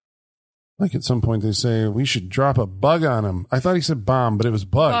 Like at some point they say we should drop a bug on him. I thought he said bomb, but it was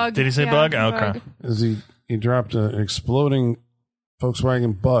bug. Bug. Did he say Yeah, bug? Okay. As he dropped an exploding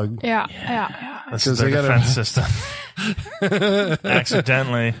Volkswagen Bug. Yeah. Yeah. This Because is their they gotta- defense system.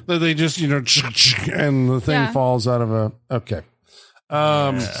 Accidentally. That they just and the thing Yeah. falls out of a okay.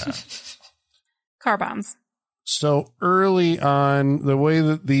 Car bombs. So early on, the way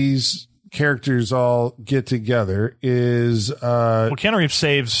that these characters all get together is Well, Keanu Reeves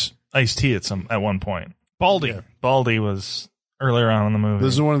saves Ice-T at one point. Baldy. Yeah. Baldy was earlier on in the movie.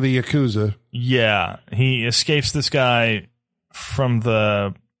 this is one of the Yakuza. Yeah, he escapes this guy from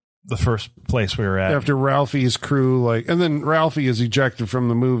the first place we were at. After Ralphie's crew, and then Ralphie is ejected from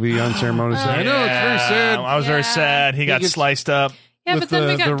the movie unceremoniously. I know, it's very sad. I was very Yeah. sad. He got gets- sliced up. Yeah, with but then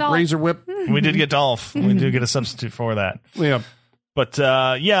we got the Dolph. razor whip. We did get Dolph. We do get a substitute for that. Yeah. But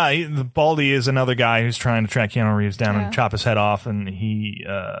the Baldy is another guy who's trying to track Keanu Reeves down Yeah. and chop his head off, and he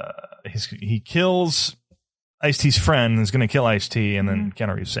kills Ice-T's friend. Is going to kill Ice-T, and then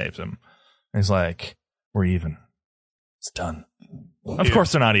Keanu Reeves saves him. And he's like, "We're even. It's done." Of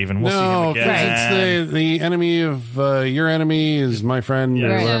course, they're not even. We'll see him No, again. because it's the enemy of your enemy is my friend or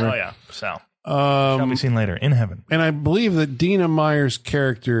Right. whatever. Oh yeah. So shall be seen later in heaven. And I believe that Dina Meyer's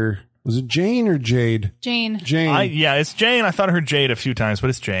character was it Jane or Jade? Jane. Jane. It's Jane. I thought I heard Jade a few times,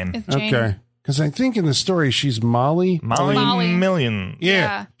 but it's Jane. It's Jane. Okay. Because I think in the story she's Molly. Molly. Million.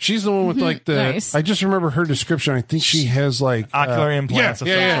 Yeah. She's the one with like the. Nice. I just remember her description. I think she has like Ocular implants of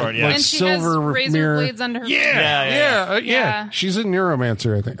some sort. Yeah. Like And she silver has razor mirror. blades under her. Yeah. She's a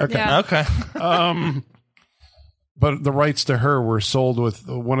neuromancer, I think. Okay. Yeah. Okay. But the rights to her were sold with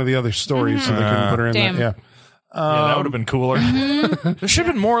one of the other stories, so they couldn't put her in Damn. that. Yeah. Yeah, that would have been cooler. There should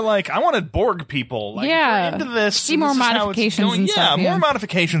have been more like, I wanted Borg people. Like, Yeah. we're into this. See and more this is how it's modifications going. and stuff, Yeah, yeah. more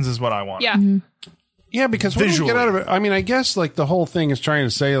modifications is what I want. Yeah. Yeah, because what do we Visually. get out of it? I mean, I guess like the whole thing is trying to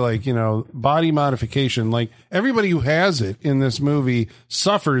say like, body modification, like everybody who has it in this movie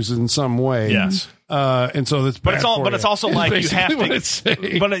suffers in some way. Yes. And so that's But it's also like you have what it's to.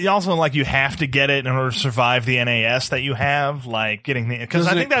 saying. But it also like you have to get it in order to survive the NAS that you have. Like getting the because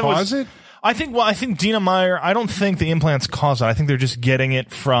I Doesn't think it that cause was. it? I think Dina Meyer. I don't think the implants cause it. I think they're just getting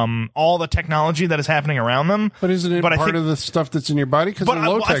it from all the technology that is happening around them. But isn't it I part think, of the stuff that's in your body? Because the But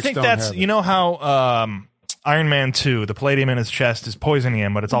low-techs I think don't that's have it. you know how Iron Man 2, the palladium in his chest is poisoning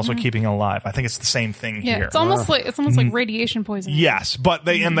him, but it's also keeping him alive. I think it's the same thing Yeah. here. It's almost like radiation poisoning. Yes, but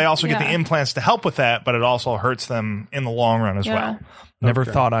they also get the Yeah. implants to help with that, but it also hurts them in the long run as Yeah. well. Never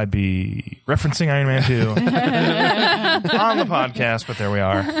thought I'd be referencing Iron Man 2 on the podcast, but there we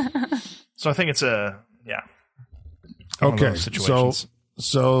are. So I think it's one of Okay. those situations.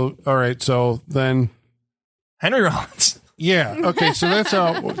 So all right. So then. Henry Rollins. Yeah. Okay. So that's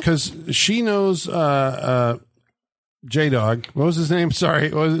how, because she knows J-Dog. What was his name? Sorry.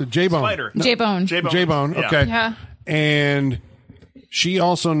 Was it J-Bone? Spider. J-Bone. J-Bone. Yeah. Okay. Yeah. And she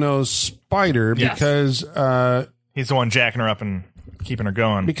also knows Spider Yes. because He's the one jacking her up and keeping her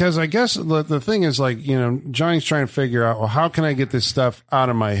going. because I guess the thing is like, Johnny's trying to figure out, well, how can I get this stuff out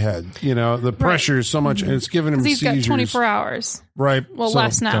of my head? The pressure is so much and it's giving him He's seizures. got 24 hours. Right. Well, So-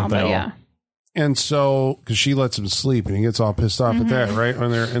 less now, don't they but all? yeah. And so, because she lets him sleep and he gets all pissed off at that, right?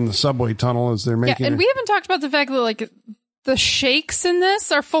 When they're in the subway tunnel as they're Yeah, making and it. we haven't talked about the fact that like the shakes in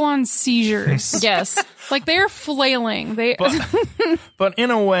this are full on seizures. Yes. Like they are flailing. They But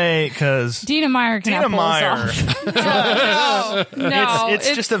in a way, because Dina Meyer can Dina Meyer, no,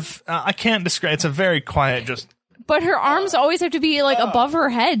 it's just I can't describe. It's a very quiet, just. But her arms always have to be like above her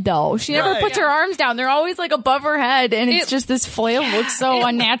head, though. She never Right. puts her arms down. They're always like above her head, and it's It- just this flail looks so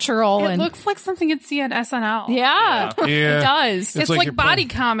unnatural. It and looks like something you'd see on SNL. yeah, Yeah. it does. It's like like you're body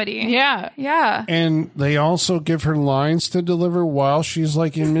comedy. Yeah. Yeah. And they also give her lines to deliver while she's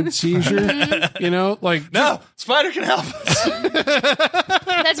like in mid seizure. Like No, Spider can help us.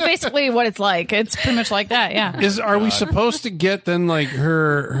 That's basically what it's like. It's pretty much like that. Yeah. are we supposed to get then like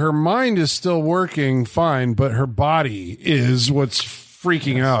her mind is still working fine, but her body is what's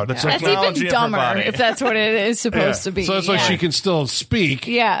freaking out. It's like That's Technology even of her dumber body. if that's what it is supposed to be. so it's like Yeah. she can still speak.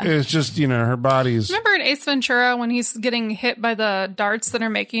 Yeah. It's just, her body's Remember in Ace Ventura when he's getting hit by the darts that are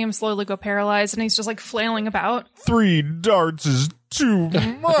making him slowly go paralyzed and he's just like flailing about? 3 darts is too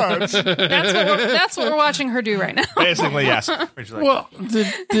much. That's what we're watching her do right now. Basically, yes. Well, did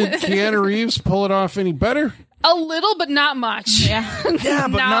Keanu Reeves pull it off any better? A little, but not much. Yeah. Yeah,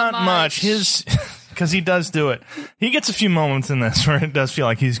 but not Not much. much. Because he does do it. He gets a few moments in this where it does feel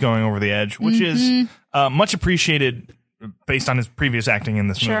like he's going over the edge, which is much appreciated based on his previous acting in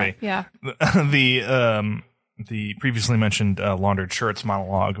this Sure. movie. Yeah. The previously mentioned laundered shirts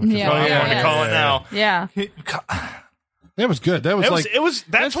monologue, which Yeah. is what I'm Yeah, going to yeah. call it now. Yeah. That was good. That was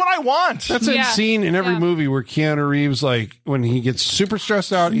That's what I want. That's a Yeah. scene in every Yeah. movie where Keanu Reeves, like when he gets super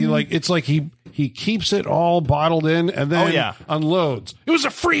stressed out, it's like he keeps it all bottled in and then unloads. It was a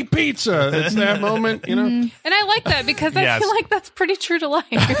free pizza. It's that moment, And I like that because I Yes. feel like that's pretty true to life.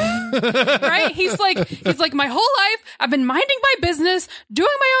 Right? He's like, my whole life, I've been minding my business, doing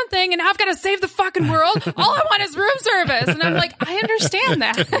my own thing, and now I've got to save the fucking world. All I want is room service. And I'm like, I understand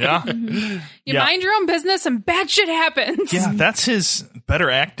that. Yeah. You Yeah. mind your own business and bad shit happens. Yeah, that's his better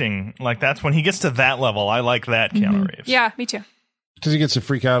acting. Like, that's when he gets to that level. I like that, Keanu Reeves. Yeah, me too. because he gets to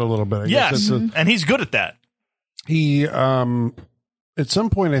freak out a little bit. I guess Yes. that's And he's good at that. he at some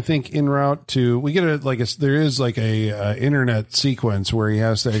point, I think en route to we get there is like a internet sequence where he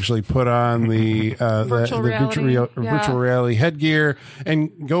has to actually put on the Virtual reality. Yeah. virtual reality headgear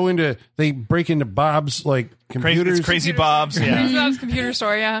and go into they break into Bob's like computers. It's Crazy Bob's. Crazy Yeah. Bob's computer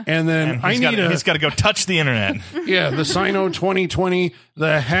store, yeah. And then And he's got to go touch the internet. the Sino 2020,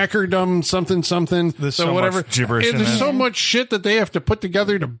 the hackerdom something. There's so so whatever. much gibberish And in there's it. so much shit that they have to put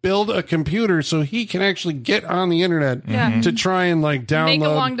together to build a computer so he can actually get on the internet Yeah. to try and like download. Make a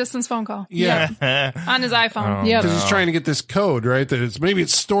long distance phone call yeah. on his iPhone. Yep. Because he's trying to get this code, right? That it's maybe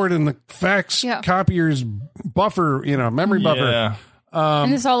it's stored in the fax Yeah. copier's buffer, memory buffer. Yeah.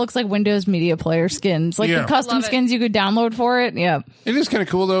 And this all looks like Windows Media Player skins, like Yeah. the custom Love it. skins you could download for it. Yeah, It is kind of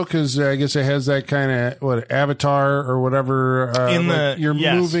cool though, because I guess it has that kind of avatar or whatever. In the- like you're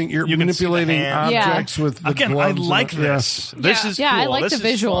yes. moving, you're You can see the manipulating hand. objects with the Again, I gloves and like yeah. this. This Yeah. is Yeah, I cool. like This the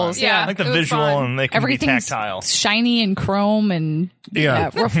is visuals. fun. Yeah. I like the It was visual, fun. and they can be everything's tactile. shiny and chrome and Yeah.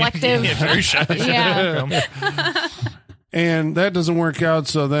 reflective. Yeah, very shiny. Yeah. And that doesn't work out.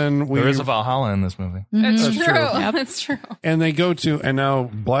 So then There is a Valhalla in this movie. It's That's true. true. It's true. and they go to, and now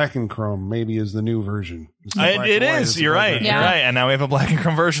black and chrome maybe is the new version. It's the black It and white is. as You're opposed right. to- Yeah. You're right. And now we have a black and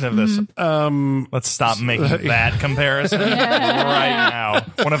chrome version of this. Let's stop making that comparison right now.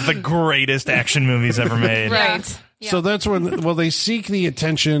 One of the greatest action movies ever made. Right. So that's when, well, they seek the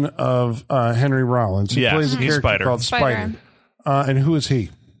attention of Henry Rollins. He Yes, plays a he's character Spider. called Spider. And who is he?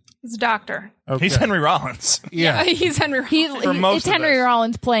 He's a doctor. Okay. He's Henry Rollins. Yeah. He's Henry. For most It's of Henry this.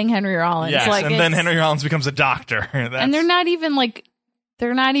 Rollins playing Henry Rollins. Yes, like, and then it's- Henry Rollins becomes a doctor. and they're not even like.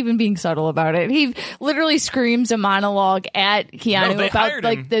 They're not even being subtle about it. He literally screams a monologue at Keanu they about hired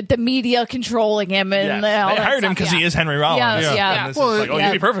like him. the media controlling him and Yes. all They that hired him stuff. because Yeah. he is Henry Rollins. Yeah, yeah. And this Well, is like, yeah.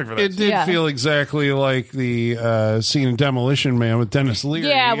 you'd be perfect for this. It did Yeah. feel exactly like the scene in Demolition Man with Dennis Leary.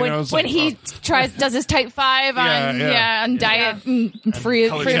 Yeah, you when, know, it's when like, he does his type 5 on on diet and freedom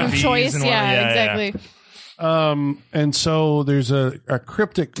colored of TVs choice. and Yeah, whatnot. Yeah, exactly. and so there's a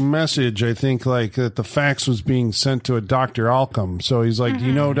cryptic message, I think, like that the fax was being sent to a Dr. Alcom. So he's like, do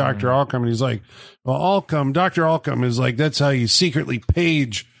you know Dr. Alcom? And he's like, well, Dr. Alcom is like, that's how you secretly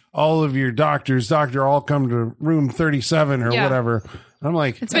page all of your doctors, Dr. Alcom to room 37 or Yeah. whatever. I'm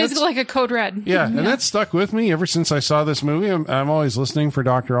like, It's basically like a code red. yeah, and that stuck with me ever since I saw this movie. I'm always listening for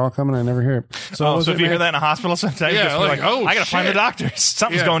Dr. Alcom, and I never hear it. So was if it, you man? hear that in a hospital sometimes, Yeah, just be like, like, oh, I gotta find the shit. doctor.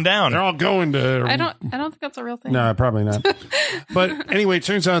 Something's Yeah, going down. They're all going to. I don't think that's a real thing. No, probably not. But anyway, it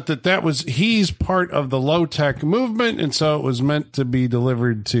turns out that he's part of the low tech movement, and so it was meant to be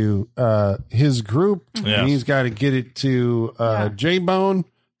delivered to his group, Yes. and he's got to get it to J-Bone,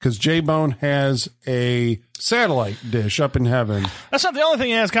 because J-Bone has a satellite dish up in heaven. That's not the only thing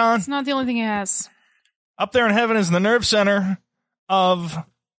he has, Colin. It's not the only thing he has. Up there in heaven is the nerve center of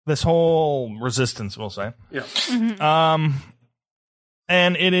this whole resistance, we'll say. Yeah.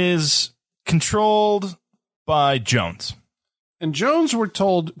 And it is controlled by Jones. And Jones were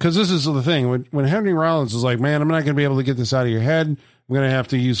told, because this is the thing, when Henry Rollins is like, man, I'm not going to be able to get this out of your head. I'm going to have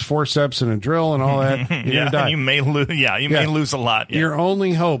to use forceps and a drill and all that. You're Yeah, gonna die. and you may lose. Yeah, you may lose a lot. Yeah. Your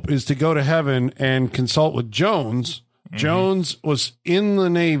only hope is to go to heaven and consult with Jones. Jones was in the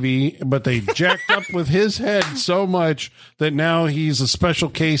Navy, but they jacked up with his head so much that now he's a special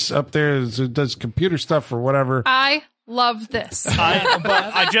case up there that does computer stuff or whatever. I love this. But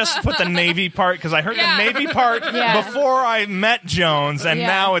I just put the Navy part because I heard Yeah. the Navy part Yeah. before I met Jones, and Yeah.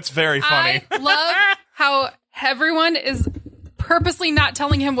 now it's very funny. I love how everyone is purposely not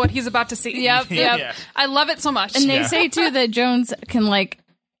telling him what he's about to see. Yep. Yeah. I love it so much. And they Yeah. say too that Jones can like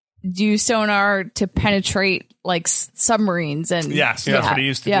do sonar to penetrate like submarines and Yes, that's what he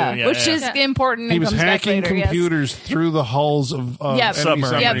used to do. Yeah, which yeah. is important. He and was comes back hacking later, yes. computers through the hulls of Yep. enemy Submarines.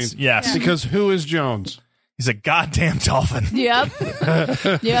 submarines. Yes. Because who is Jones? He's a goddamn dolphin. Yep.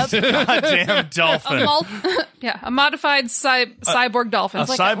 Yep. Goddamn dolphin. A modified cyborg dolphin. A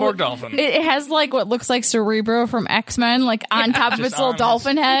cyborg dolphin. It has like what looks like Cerebro from X-Men, like on top of Just its little on its-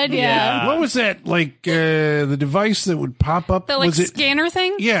 dolphin head. Yeah. What was that? Like the device that would pop up? the like was it? scanner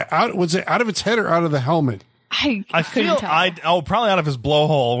thing. Yeah. Was it out of its head or out of the helmet? I feel couldn't tell. probably out of his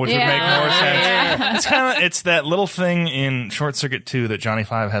blowhole, which would make Yeah. more sense. Yeah. It's kind of it's that little thing in Short Circuit 2 that Johnny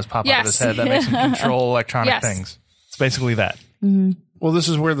Five has pop out of his Yes. head that makes him control electronic Yes. things. It's basically that. Well, this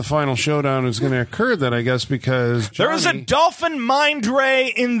is where the final showdown is going to occur, then, I guess, because There is a Johnny- dolphin mind ray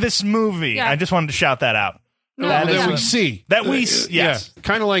in this movie. Yeah. I just wanted to shout that out. that yeah. we see. That we s- yes. Yeah.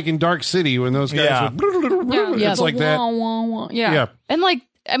 Kind of like in Dark City when those guys Yeah. would, Yeah. it's like that. Yeah. Yeah. And like,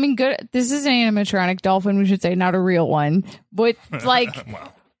 I mean, good. This is an animatronic dolphin, we should say, not a real one. But like,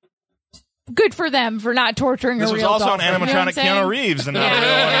 good for them for not torturing This a was real also dolphin. an You know what I'm animatronic saying? Keanu Reeves and not a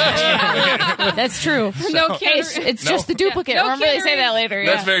real one. That's true. No It's, Keanu. it's just the duplicate. No Remember they Keanu say that Reeves. later.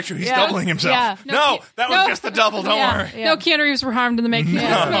 That's yeah. very true. He's Yeah. doubling himself. Yeah. No, that was no. just the double. Don't Yeah. worry. Yeah. No Keanu Reeves were harmed in the making of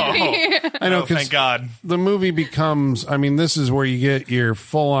this movie. I know, Oh, 'cause thank God. the movie becomes, I mean, this is where you get your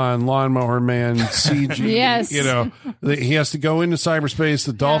full-on Lawnmower Man CG. Yes. You know, he has to go into cyberspace.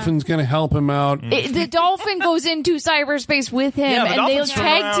 The dolphin's going to help him out. The dolphin goes into cyberspace with him, Yeah, the and they dolphins swim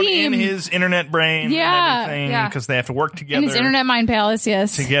tag around team in his internet brain Yeah. and everything Yeah. because they have to work together in his internet mind palace.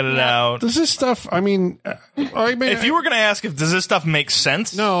 Yes. to get it out. Does this stuff, I mean, If you were going to ask if does this stuff make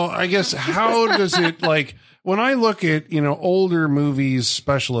sense? no, I guess, how does it, like, when I look at, older movies,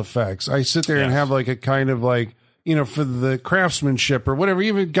 special effects, I sit there and Yes. have like a kind of like for the craftsmanship or whatever.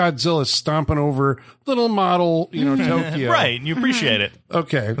 Even Godzilla stomping over little model, Tokyo. Right. And you appreciate it.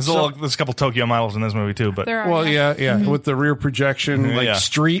 Okay. There's a couple Tokyo models in this movie too, but There are, Well, yeah, with the rear projection, like Yeah.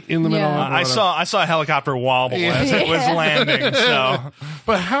 street in the middle. Yeah. Of I saw a helicopter wobble as it was landing. So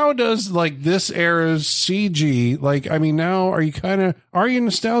But how does this era's CG? Now are you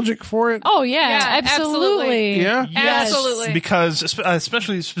nostalgic for it? Oh, yeah, Yeah, absolutely. Yeah? Yes. Absolutely. because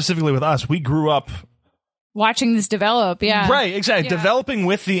especially specifically with us, we grew up Watching this develop, yeah. right, exactly, Yeah. developing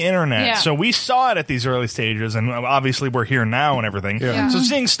with the internet. Yeah. So we saw it at these early stages, and obviously we're here now and everything. Yeah. So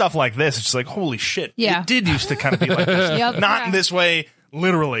seeing stuff like this, it's just like, holy shit! Yeah. It did used to kind of be like this. Yep. Not in this way.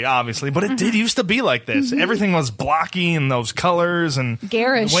 Literally, obviously, but it did used to be like this. Everything was blocky and those colors and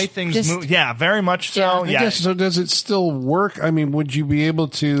Garish. the way things Just- move. Yeah, very much so. I Yeah. guess, so does it still work? Would you be able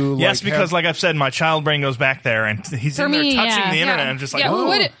to? Yes, because like I've said, my child brain goes back there, and he's For in there me, touching yeah. the internet and just like, yeah.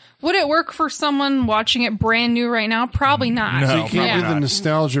 oh. Would it work for someone watching it brand new right now? Probably not. No. So you can't Yeah. do the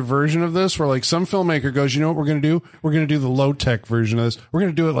nostalgia version of this, where some filmmaker goes, you know what we're going to do? We're going to do the low tech version of this. We're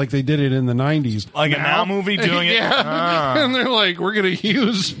going to do it like they did it in the 90s. Like a now movie doing it? Yeah. And they're like, we're going to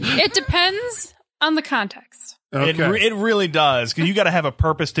use. It depends on the context. Okay. It really does, because you got to have a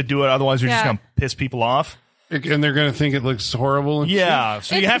purpose to do it, otherwise you're just Yeah. going to piss people off. And they're going to think it looks horrible. And Yeah,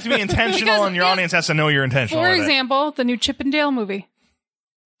 so you have to be intentional, Because, and your yeah. audience has to know you're intentional. For with it. example, the new Chip and Dale movie.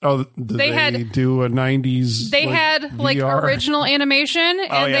 Oh, did They they had- do a 90s? They had VR? original animation, and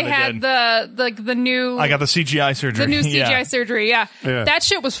yeah, they they had did. the new I got the CGI surgery. the new CGI Yeah. surgery. Yeah. Yeah. That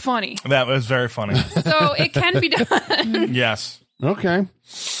shit was funny. That was very funny. So it can be done. Yes. Okay.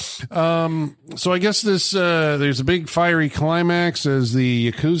 So I guess there's a big fiery climax as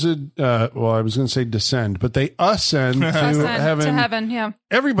the Yakuza, I was going to say descend, but they ascend to Ascend heaven. to heaven. Yeah.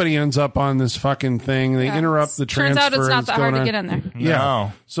 Everybody ends up on this fucking thing. They Yeah. interrupt the Turns transfer. out it's not and that hard to going get on. in there. Yeah.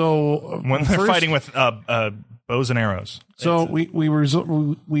 No. So When they're first- fighting with bows and arrows. So we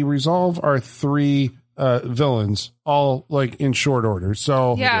resolve our three villains all in short order.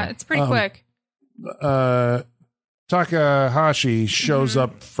 So Yeah, it's pretty quick. Takahashi shows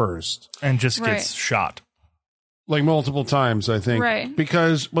up first. And just Right. gets shot. Multiple times, I think. Right.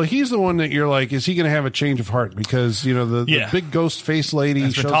 Because, he's the one that you're like, is he going to have a change of heart? Because, the Yeah. big ghost face lady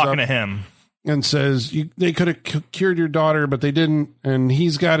Has been shows talking up to him. and says, they could have cured your daughter, but they didn't. And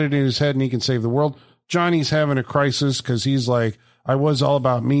he's got it in his head and he can save the world. Johnny's having a crisis because he's like, I was all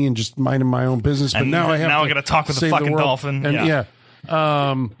about me and just minding my own business, but And now I have now to I gotta talk with the save fucking world. dolphin. And Yeah.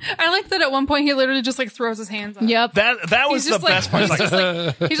 I like that at one point he literally just throws his hands up. Yep. That was He's the just best part. He's just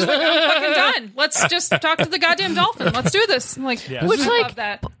I'm fucking done. Let's just talk to the goddamn dolphin. Let's do this. I'm like, Which, I love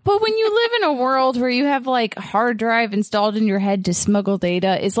that. But when you live in a world where you have hard drive installed in your head to smuggle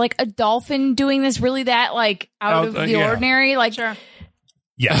data, is a dolphin doing this really that out of the yeah. ordinary? Sure.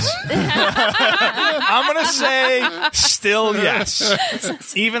 Yes. I'm going to say still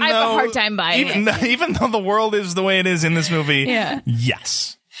yes. Even I have a though hard time buying even though the world is the way it is in this movie. Yeah.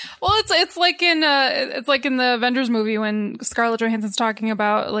 Yes. Well, it's like in the Avengers movie when Scarlett Johansson's talking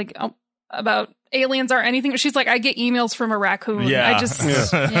about about aliens or anything. She's like, I get emails from a raccoon. Yeah. I just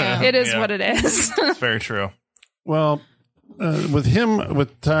Yeah. it is Yeah. what it is. It's very true.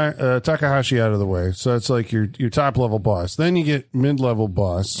 with Takahashi out of the way, so it's your top level boss. Then you get mid level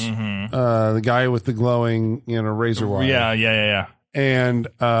boss, the guy with the glowing razor wire. Yeah. And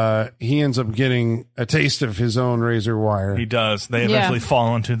he ends up getting a taste of his own razor wire. He does. They Yeah. eventually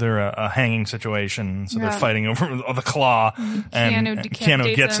fall into their hanging situation, so they're Yeah. fighting over the claw, and Keanu Keanu gets it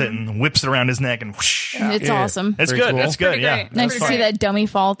decapitates him. and whips it around his neck, and whoosh. It's Yeah. awesome. It's Very good. cool. That's good. Pretty Yeah, great. Nice Pretty to see great. that dummy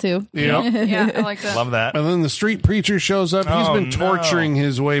fall too. Yep. Yeah, I like that. love that. And then the street preacher shows up. He's Oh, been torturing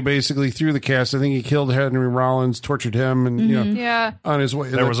his way basically through the cast. I think he killed Henry Rollins, tortured him, and Yeah. on his way.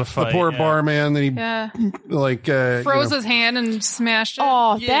 There was a the fight, poor yeah. barman that he Yeah. Froze his hand and smashed it.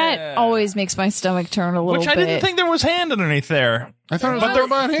 Oh, Yeah. that always makes my stomach turn a little Which bit. I didn't think there was hand underneath there. I thought it was a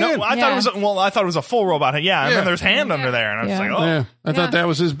robot hand. No, I thought it was a full robot hand. Yeah, and Yeah. then there's hand under there, and I was Yeah. like, oh, Yeah, I thought that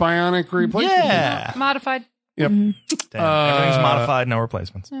was his bionic replacement. yeah. Modified. Yep. Damn, everything's modified, no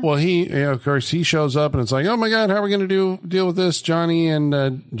replacements. Well, of course, he shows up, and it's like, oh my god, how are we going to deal with this? Johnny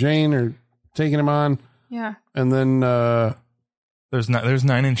and Jane are taking him on, Yeah. and then There's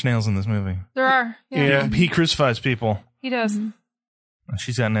 9-inch nails in this movie. There are. Yeah. He crucifies people. He does.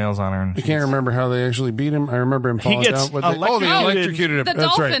 She's got nails on her. And I can't remember how they actually beat him. I remember him falling gets down. They electrocuted. electrocuted him. The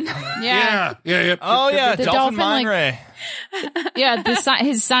That's dolphin. right. Yeah. Oh yeah, The dolphin dolphin, mind ray. Yeah,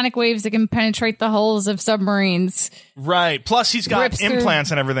 his sonic waves that can penetrate the hulls of submarines. Right. Plus, he's got Rips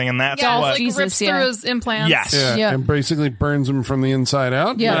implants and everything, and that's Yeah, what. like Jesus, rips yeah. through his implants. Yes. Yeah. And basically burns him from the inside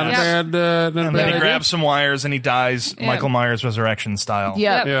out. Yeah. Not a Yeah. bad, not a And bad then he idea. grabs some wires and he dies Michael Myers Resurrection style.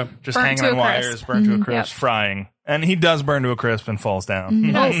 Yeah. Yeah. Just Burnt hanging to on a wires, crisp. burned to a crisp, Yep. frying. And he does burn to a crisp and falls down.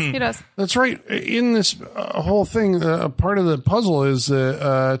 He does. He does. That's right. In this whole thing, part of the puzzle is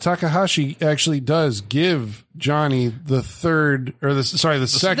Takahashi actually does give Johnny the second. The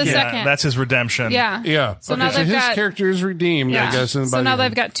second. Yeah, that's his redemption. Yeah. Yeah. So okay, now so they've his got- character is redeemed, I guess. And So by now the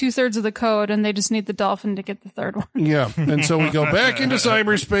they've got 2/3 of the code, and they just need the dolphin to get the third one. Yeah. And so we go back into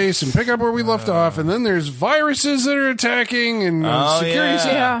cyberspace and pick up where we left off. And then there's viruses that are attacking and security.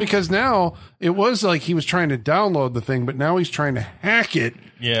 yeah. Because now it was like he was trying to download the thing, but now he's trying to hack it.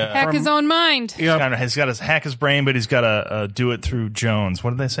 Yeah. Hack his own mind. Yeah. He's got to hack his brain, but he's got to do it through Jones.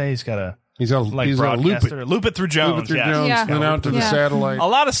 What did they say? He's got to He's got to loop broadcaster. it. Loop it through Jones. Loop it through yes. Jones, Yeah. then out to the Yeah. satellite. A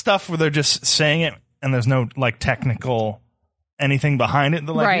lot of stuff where they're just saying it and there's no like technical anything behind it.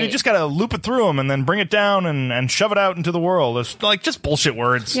 They're like, Right. you just got to loop it through them and then bring it down and shove it out into the world. It's like just bullshit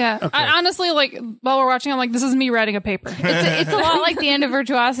words. Yeah. I honestly, like, while we're watching, I'm like, this is me writing a paper. It's a lot like the end of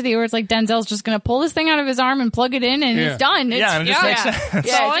Virtuosity, where it's like Denzel's just going to pull this thing out of his arm and plug it in, and Yeah. it's done. It's, Yeah, and it just makes sense.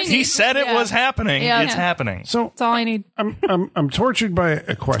 Yeah, all it I He need. said it Yeah. was happening. Yeah. It's happening. So That's all I need. I'm tortured by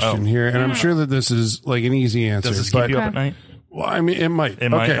a question here, and I'm sure that this is like an easy answer. Does this but, keep you up at night? Well, I mean, it might. It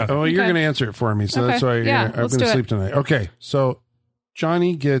might, Okay. okay. Oh, you're Okay. going to answer it for me, so Okay. that's why Yeah, I'm let's going to do it. sleep tonight. Okay. So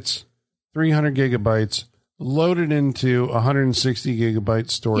Johnny gets 300 gigabytes loaded into a 160 gigabyte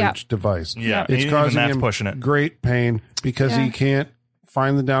storage Yeah. device. Yeah, It's even causing that's him pushing it. great pain because Yeah. he can't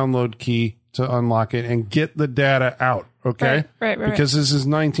find the download key to unlock it and get the data out. Okay. Right. Because this is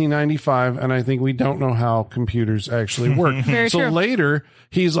 1995, and I think we don't know how computers actually work. Very so true. later,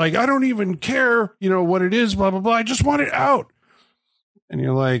 he's like, I don't even care, what it is, blah, blah, blah. I just want it out. And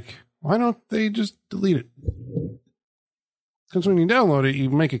you're like, why don't they just delete it? Because when you download it, you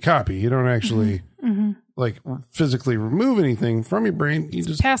make a copy. You don't actually like physically remove anything from your brain. You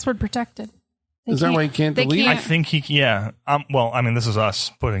just Password protected. They is that can't- why you can't they delete I it? can't. think well, I mean, this is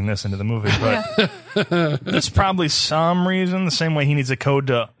us putting this into the movie, but there's probably some reason, the same way he needs a code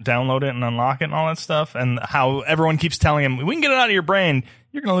to download it and unlock it and all that stuff, and how everyone keeps telling him, we can get it out of your brain.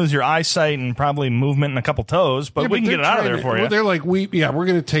 You're going to lose your eyesight and probably movement and a couple toes, but Yeah, we can they're get it out of trying there to- for you. well, they're like, we're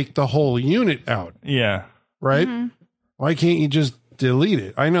going to take the whole unit out, Yeah. right? Why can't you just delete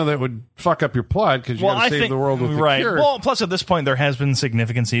it? I know that would fuck up your plot because you got to save the world with the right. cure. Well, plus at this point there has been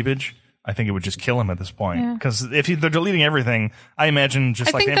significant seepage. I think it would just kill him at this point because if they're deleting everything, I imagine just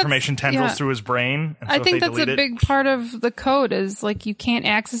I like think the that's- information tendrils yeah. through his brain. And so I if think they that's a delete big part of the code is like you can't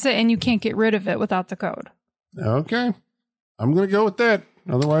access it and you can't get rid of it without the code. Okay. I'm going to go with that.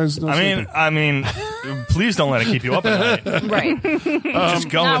 Otherwise, no sleeping. I mean, please don't let it keep you up at night. Right. Just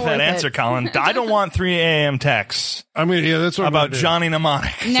go Not with that worth answer, it. Colin. I don't want 3 a.m. texts I mean, yeah, that's what I'm about gonna do. Johnny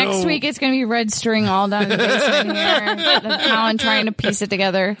Mnemonic. Next So- week, it's going to be red string all down the basement here. Colin trying to piece it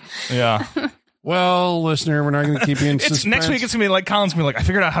together. Yeah. Well, listener, we're not going to keep you in suspense. Next week it's gonna be like Colin's gonna be like, I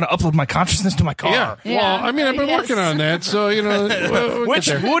figured out how to upload my consciousness to my car. Yeah. Yeah. Well, I mean, I've been Yes. working on that, so we'll Which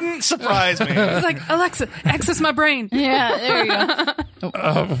get there. wouldn't surprise me. It's like, Alexa, access my brain. Yeah, there you go.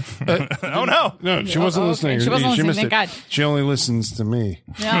 Oh no. No, she wasn't listening. She wasn't listening, missed thank it. God. She only listens to me.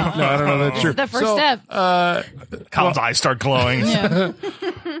 Yeah. No, I don't know. That's true. The first So, step. Colin's eyes start glowing. Yeah.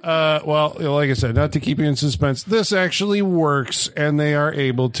 Well, like I said, not to keep you in suspense, this actually works, and they are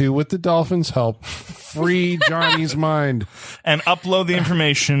able to, with the Dolphins' help, free Johnny's mind. And upload the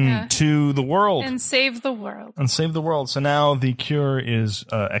information to the world. And save the world. And save the world. So now the cure is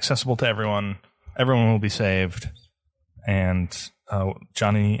accessible to everyone. Everyone will be saved. And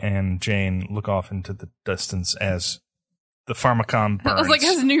Johnny and Jane look off into the distance as the Pharmacon burns. I was like,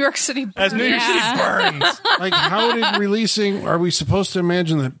 as New York City as New York City Yeah. burns. Like, how did releasing? Are we supposed to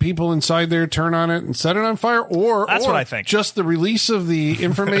imagine that people inside there turn on it and set it on fire, or That's or what I think. Just the release of the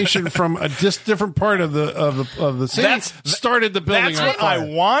information from a different part of the city started the building That's on what fire. I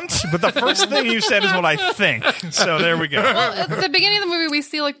want, but the first thing you said is what I think. So there we go. Well, at the beginning of the movie, we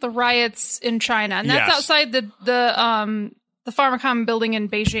see like the riots in China, and that's Yes. outside the Pharmacon building in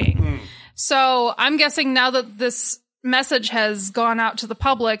Beijing. So I'm guessing now that this message has gone out to the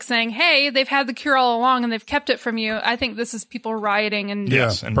public saying, "Hey, they've had the cure all along, and they've kept it from you." I think this is people rioting and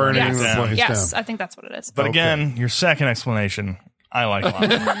Yes, Yeah, and burning burning the it down. place yes, down. I think that's what it is. But again, your second explanation, I like a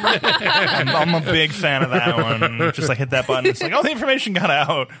lot. I'm a big fan of that one. Just like hit that button. It's like, oh, the information got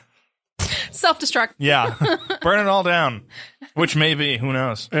out. Self-destruct. Yeah. Burn it all down. Which may be. Who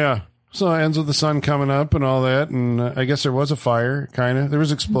knows? Yeah. So it ends with the sun coming up and all that, and I guess there was a fire, kind of. There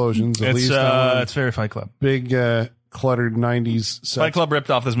was explosions. At least on It's very Fight Club. big cluttered 90s Fight sets. Club ripped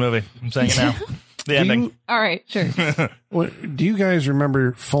off this movie. I'm saying it now. The ending. All right, sure. Do you guys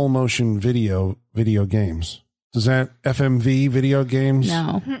remember full motion video games? Does that FMV video games?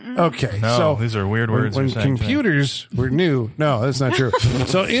 No. Okay, No, so these are weird words. when you're saying to me. computers were new, no, that's not true.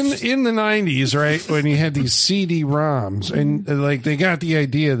 So in the 90s, right, when you had these CD-ROMs, and like they got the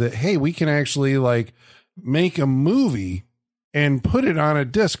idea that hey, we can actually like make a movie and put it on a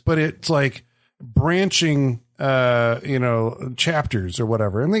disc, but it's like branching chapters or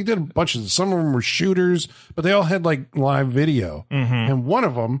whatever. And they did a bunch of, some of them were shooters, but they all had like live video. And one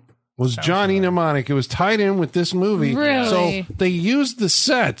of them was Johnny Mnemonic. It was tied in with this movie. Really? So they used the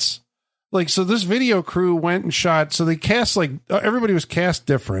sets. Like, so this video crew went and shot, so they cast, like, everybody was cast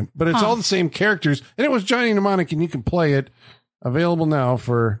different, but it's all the same characters, and it was Johnny Mnemonic, and you can play it. Available now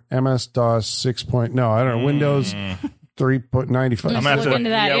for MS-DOS 6. No, I don't know, Windows 3.95. I'm gonna have Look to, into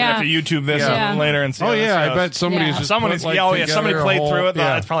that, we'll have to YouTube this Yeah. later and see. Oh, how this yeah, I goes. bet somebody's just Someone put, is, like, somebody together a played through it.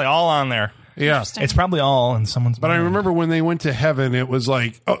 whole- It's probably all on there. Yeah. It's probably all in someone's. But I mind. remember when they went to heaven, it was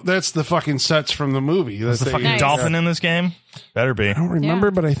like, oh, that's the fucking sets from the movie. Is the fucking Nice. dolphin in this game? Better be. I don't remember,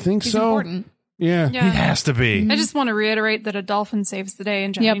 Yeah. but I think He's so. important. Yeah. He has to be. I just want to reiterate that a dolphin saves the day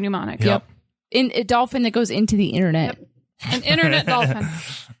in Johnny Yep. Mnemonic. Yep. A dolphin that goes into the internet. An internet dolphin.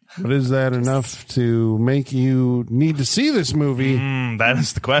 But is that enough to make you need to see this movie? That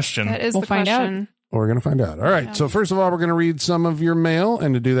is the question. That is We'll the find out. question. We're going to find out. All right. So first of all, we're going to read some of your mail.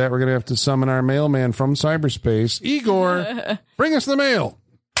 And to do that, we're going to have to summon our mailman from cyberspace. Igor, bring us the mail.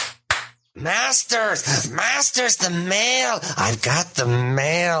 Masters, the mail. I've got the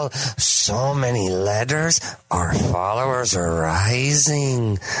mail. So many letters. Our followers are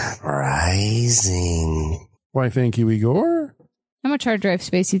rising. Why, thank you, Igor. How much hard drive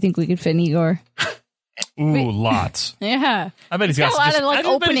space do you think we could fit in Igor? Ooh, lots. Yeah. I bet he's got got a lot just, of, like, I bet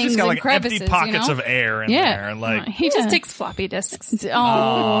he's openings just got, and like, crevices, empty pockets you know? of air in Yeah. there. Like, He just takes floppy disks.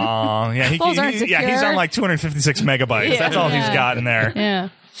 Oh. yeah, Those aren't he's secure. on like 256 megabytes. Yeah. That's all he's Yeah. got in there. Yeah.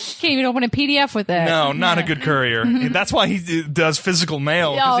 Can't even open a PDF with that. No, not a good courier. That's why he does physical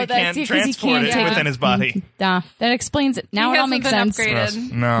mail, because Oh, he that's- can't 'cause he transport can't it take within it. his body. Nah, that explains it. Now He it all hasn't makes been sense.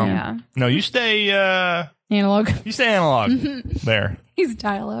 upgraded. No, Yeah. no, you stay Analog. analog there. He's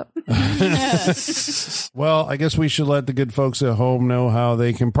dial up. Well, I guess we should let the good folks at home know how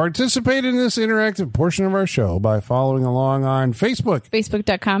they can participate in this interactive portion of our show by following along on Facebook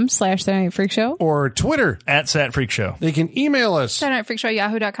Facebook.com/Saturday Night Freak Show. or Twitter. At Sat Freak Show. They can email us,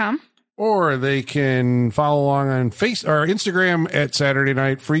 SaturdayNightFreakShow@yahoo.com. or they can follow along on Instagram at Saturday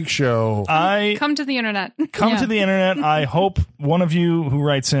Night Freak Show. Come to the internet. Come Yeah. to the internet. I hope one of you who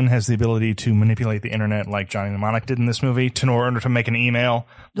writes in has the ability to manipulate the internet like Johnny Mnemonic did in this movie in order to make an email.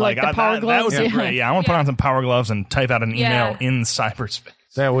 Like the power that gloves? would be Yeah. great. Yeah, I want to put on some power gloves and type out an email in cyberspace.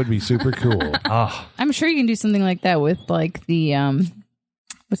 That would be super cool. I'm sure you can do something like that with like the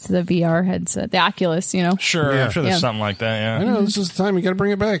what's the VR headset, the Oculus, you know? Sure, Yeah. I'm sure there's Yeah. something like that. I Yeah, know, this is the time. We got to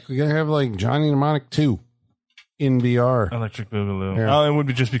bring it back. We got to have like Johnny Mnemonic 2 in VR. Electric Boogaloo. Yeah. Oh, it would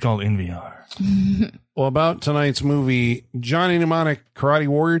just be called in VR. Well, about tonight's movie, Johnny Mnemonic Karate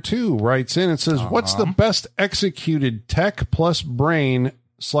Warrior 2 writes in and says, what's the best executed tech plus brain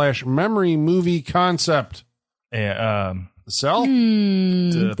 / memory movie concept? Yeah, The Cell?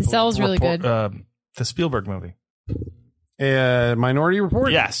 The Cell's really good. The Spielberg movie. Minority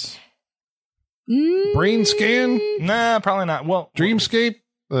Report? Yes. Brain Scan? Nah, probably not. Well, Dreamscape?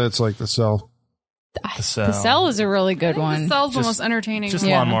 That's like The Cell. The Cell. The Cell is a really good The one. cell's the Just- most entertaining. Just one.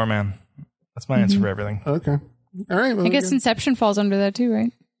 Yeah. Lawnmower Man. That's my answer for everything. Okay. All right. I guess Inception falls under that too,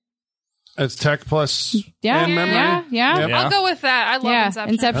 right? it's tech plus Yeah, and memory. yeah. Yeah. I'll go with that. I love Yeah,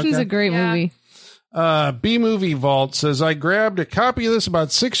 Inception. Inception's Okay. a great Yeah. movie. B Movie Vault says, I grabbed a copy of this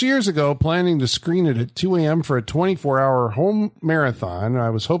about 6 years ago, planning to screen it at 2 a.m. for a 24-hour home marathon. I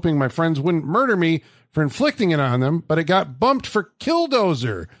was hoping my friends wouldn't murder me for inflicting it on them, but it got bumped for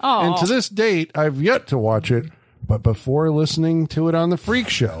Killdozer. Oh. And to this date, I've yet to watch it, but before listening to it on the Freak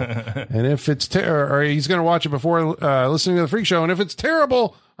Show. And if it's or he's going to watch it before listening to the Freak Show, and if it's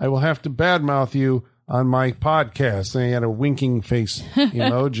terrible, I will have to badmouth you on my podcast. And he had a winking face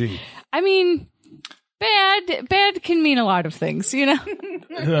emoji. I mean, bad can mean a lot of things, you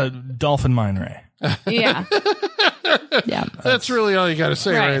know? Dolphin Mine Ray. Yeah. Yeah. That's really all you got to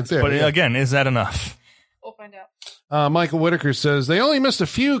say Right. right there. But Yeah. again, is that enough? We'll find out. Michael Whitaker says they only missed a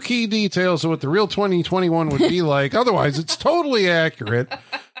few key details of what the real 2021 would be like. Otherwise, it's totally accurate.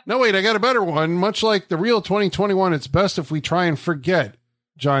 No, wait, I got a better one. Much like the real 2021, it's best if we try and forget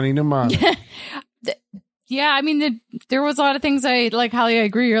Johnny Mnemonic. Yeah, I mean, there was a lot of things I, like, Holly, I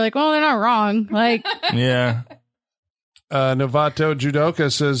agree. You're like, well, they're not wrong. Like, Yeah. Novato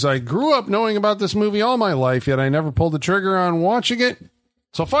Judoka says, I grew up knowing about this movie all my life, yet I never pulled the trigger on watching it.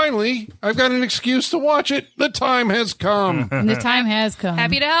 So finally, I've got an excuse to watch it. The time has come. The time has come.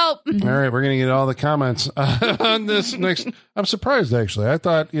 Happy to help. All right, we're going to get all the comments on this next. I'm surprised, actually. I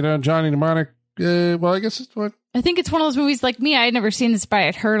thought, Johnny Mnemonic, I guess it's what. I think it's one of those movies like me. I had never seen this, but I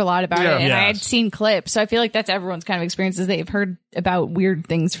had heard a lot about it, and I had seen clips. So I feel like that's everyone's kind of experiences. They've heard about weird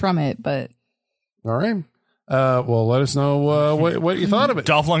things from it, but. All right. Well, let us know what you thought of it.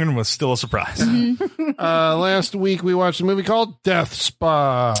 Dolph Lundgren was still a surprise. Last week, we watched a movie called Death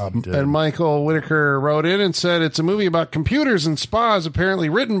Spa. And Michael Whitaker wrote in and said it's a movie about computers and spas, apparently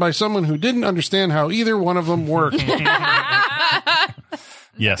written by someone who didn't understand how either one of them worked.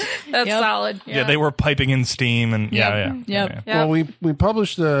 Yes. That's solid. Yeah, they were piping in steam and Yep. Well, we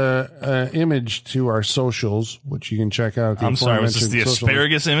published a image to our socials, which you can check out. At the I'm sorry, was this the social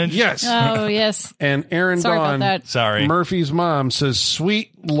asparagus image? Yes. Oh, yes. And Aaron Sorry about Dawn, that. Sorry. Murphy's mom, says,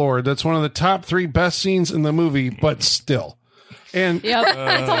 "Sweet Lord, that's one of the top 3 best scenes in the movie, but still." And Yep.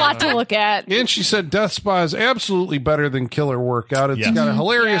 It's a lot to look at. and she said Death Spa is absolutely better than Killer Workout. It's Yes. got a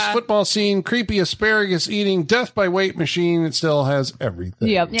hilarious Yeah. football scene, creepy asparagus eating, death by weight machine. It still has everything.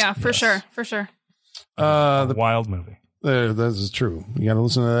 Yep. Yeah, for sure. For sure. The Wild movie. This is true. You got to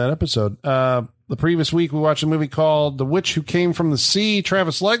listen to that episode. The previous week, we watched a movie called The Witch Who Came from the Sea.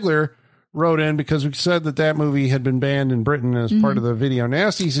 Travis Legler wrote in because we said that movie had been banned in Britain as part of the Video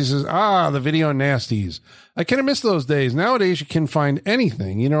Nasties. He says, the Video Nasties. I kind of miss those days. Nowadays, you can find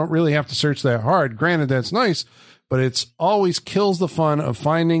anything. You don't really have to search that hard. Granted, that's nice, but it's always kills the fun of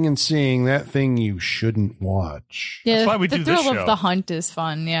finding and seeing that thing you shouldn't watch. Yeah, That's why we the do this thrill show. of the hunt is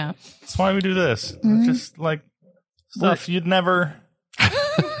fun. Yeah. That's why we do this. Just like stuff you'd never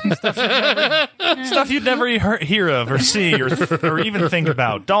stuff you'd never hear of or see or even think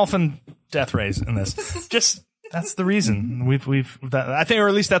about. Dolphin death rays in this. Just that's the reason I think, or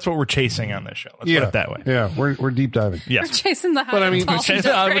at least that's what we're chasing on this show. Let's put it that way. Yeah, we're deep diving. Yes. Chasing the high. But I mean, We're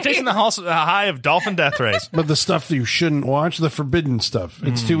chasing the high of dolphin death rays. But the stuff that you shouldn't watch, the forbidden stuff,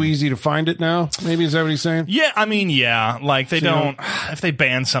 it's too easy to find it now. Maybe is that what he's saying? Yeah, I mean, yeah. Like they don't. If they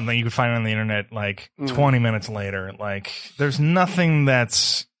ban something, you can find it on the internet like 20 minutes later. Like there's nothing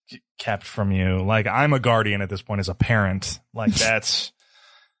that's kept from you. Like I'm a guardian at this point as a parent. Like that's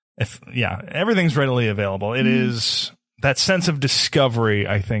everything's readily available. It is that sense of discovery.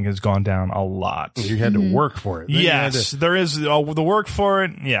 I think has gone down a lot. You had to work for it. Then you had Yes, to- there is the work for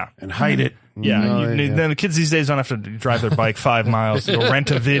it. Yeah. and hide it. Yeah, No, then the kids these days don't have to drive their bike 5 miles to go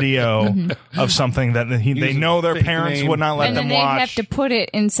rent a video of something that they know their fake parents name. would not let And them then they watch. have to put it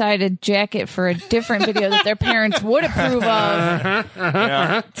inside a jacket for a different video that their parents would approve of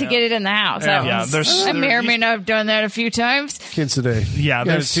to get it in the house. That Yeah, was- I may or may not have done that a few times. Kids today. Yeah, Got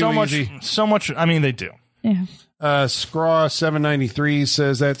there's it too so much. I mean, they do. Yeah. Scraw 793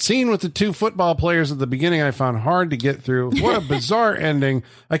 says that scene with the 2 football players at the beginning I found hard to get through. What a bizarre ending.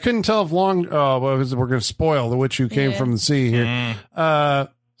 I couldn't tell if we're going to spoil The Witch Who Came from the Sea here.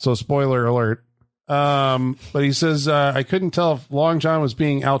 So spoiler alert. But he says, I couldn't tell if Long John was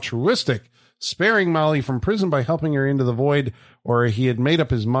being altruistic, sparing Molly from prison by helping her into the void, or he had made up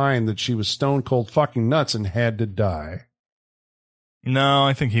his mind that she was stone cold fucking nuts and had to die. No,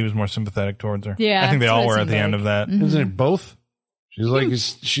 I think he was more sympathetic towards her. Yeah, I think they that's all what were it at the seemed end like. of that. Isn't it both? She's like,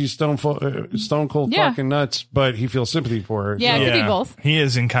 she's stone cold Yeah. fucking nuts, but he feels sympathy for her. Yeah, So, it could be both. He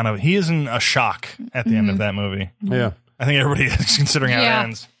is in a shock at the end of that movie. yeah. I think everybody is considering how Yeah. it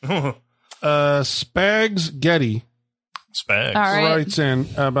ends. Spags Getty Spags. All right. writes in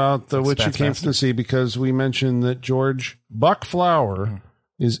about The Witch Who Spats Came Master. from the Sea because we mentioned that George Buck Flower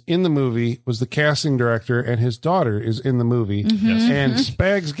is in the movie, was the casting director, and his daughter is in the movie. Yes. And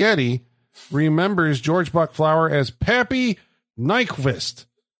Spags Getty remembers George Buck Flower as Pappy Nyquist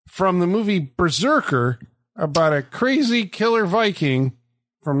from the movie Berserker about a crazy killer Viking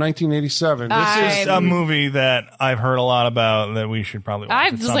from 1987. This is a movie that I've heard a lot about that we should probably watch. I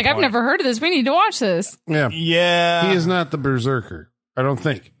at was some like, I've point. never heard of this. We need to watch this. Yeah. Yeah. He is not the Berserker, I don't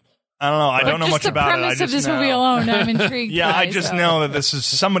think. I don't know. I don't know Just much the about it. I premise just of this know. movie alone, I'm intrigued. Yeah, by, I just so. know that this is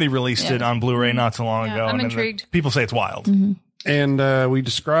somebody released it on Blu-ray not so long ago. I'm and intrigued. People say it's wild. And we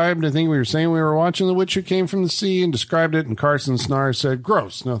described, I think we were saying we were watching The Witch Who Came from the Sea and described it, and Carson Snar said,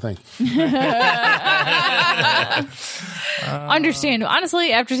 gross, no thank you. Understand.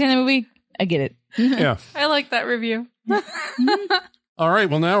 Honestly, after seeing the movie, I get it. Yeah. I like that review. All right,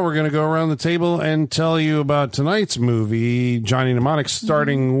 well, now we're going to go around the table and tell you about tonight's movie, Johnny Mnemonic,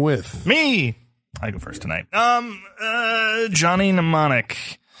 starting with... Me. I go first tonight. Johnny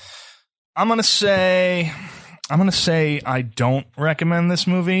Mnemonic. I'm gonna say I'm going to say I don't recommend this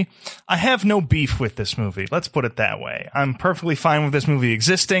movie. I have no beef with this movie. Let's put it that way. I'm perfectly fine with this movie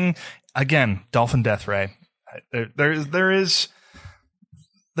existing. Again, Dolphin Death Ray. There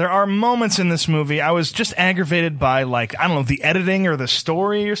are moments in this movie I was just aggravated by, like, I don't know, the editing or the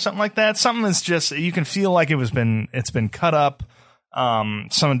story or something like that. Something that's just, you can feel like it's been cut up.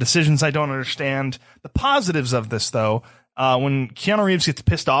 Some decisions I don't understand. The positives of this, though, when Keanu Reeves gets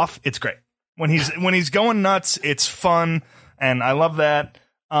pissed off, it's great. When he's going nuts, it's fun, and I love that.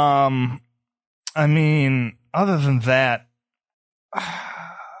 I mean, other than that, I'm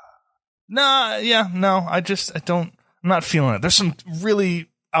not feeling it. There's some really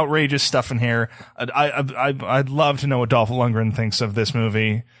outrageous stuff in here. I'd love to know what Dolph Lundgren thinks of this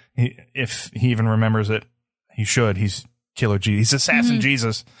movie. If he even remembers it, he should. He's Killer G. He's Assassin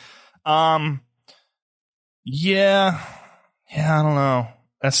Jesus. I don't know.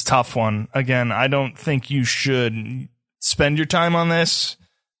 That's a tough one. Again, I don't think you should spend your time on this.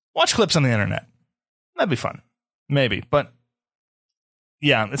 Watch clips on the internet. That'd be fun. Maybe. But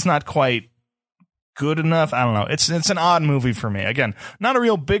yeah, it's not quite good enough. I don't know. It's an odd movie for me. Again, not a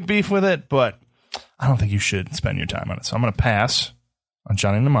real big beef with it, but I don't think you should spend your time on it. So I'm going to pass on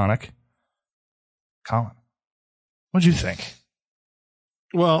Johnny Mnemonic. Colin, what'd you think?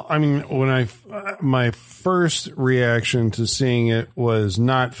 Well, I mean, when my first reaction to seeing it was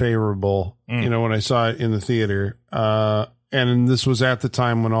not favorable, when I saw it in the theater, and this was at the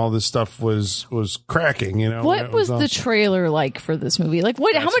time when all this stuff was cracking, What was the trailer like for this movie? Like,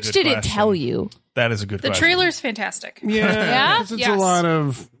 how much did it tell you? That is a good question. The trailer's fantastic. Yeah. It's a lot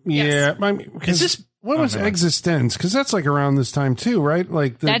of, Yes. I mean, what was Existence? Because that's like around this time too, right?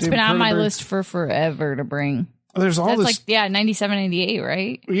 Like that's been on my list for forever to bring. There's all That's this, 97, 98,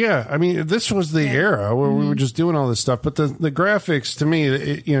 right? Yeah, I mean, this was the era where we were just doing all this stuff, but the graphics to me,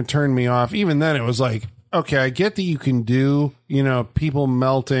 it turned me off. Even then, it was like, okay, I get that you can do, people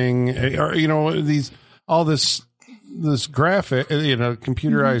melting, or this graphic,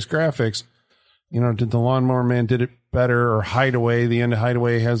 computerized graphics. Did the Lawnmower Man did it better, or Hideaway? The end of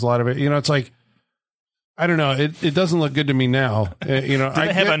Hideaway has a lot of it. It's like, I don't know. It doesn't look good to me now. Did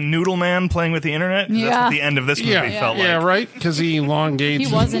they have a noodle man playing with the internet? Yeah. That's what the end of this movie felt like. Yeah, right? Because he elongates.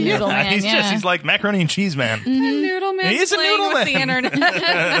 He was a noodle man, He's like macaroni and cheese man. Noodle man. He is a playing noodle with man. the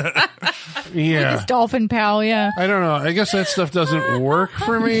internet. Yeah. His dolphin pal, yeah. I don't know. I guess that stuff doesn't work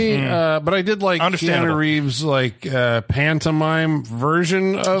for me. But I did like Understandable. Keanu Reeves' pantomime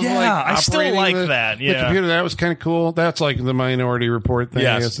version of I still operating like the that. the Yeah. computer. That was kind of cool. That's like the Minority Report thing.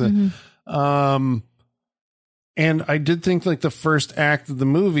 Yes. I guess. And I did think like the first act of the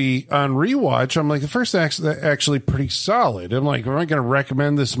movie on rewatch, I'm like, the first act's actually pretty solid. I'm like, am I going to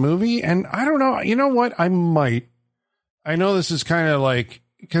recommend this movie? And I don't know. You know what? I might. I know this is kind of like,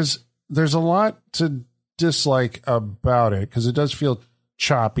 because there's a lot to dislike about it, because it does feel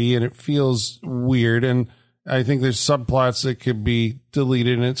choppy and it feels weird. And I think there's subplots that could be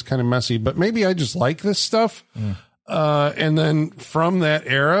deleted and it's kind of messy, but maybe I just like this stuff. And then from that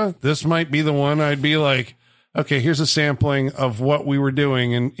era, this might be the one I'd be like, okay, here's a sampling of what we were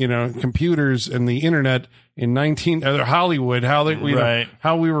doing in, computers and the internet in Hollywood, how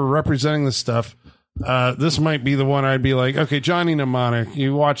we were representing this stuff. This might be the one I'd be like, okay, Johnny Mnemonic,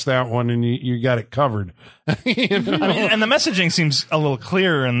 you watch that one and you got it covered. I mean, and the messaging seems a little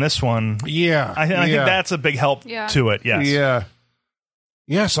clearer in this one. Yeah. I think that's a big help to it. Yes. Yeah.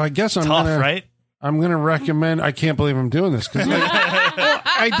 Yeah. So I guess I'm right? I'm going to recommend. I can't believe I'm doing this because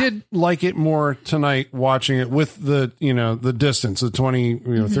I did like it more tonight watching it with the distance, the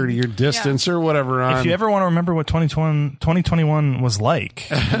 30 year distance or whatever. If you ever want to remember what 2021 was like,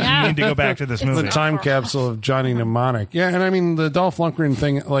 you need to go back to this movie. The time capsule of Johnny Mnemonic. Yeah. And I mean, the Dolph Lundgren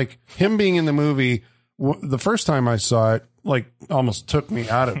thing, like him being in the movie, the first time I saw it, like almost took me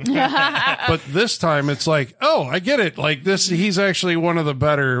out of it. But this time it's like, oh, I get it. Like this, he's actually one of the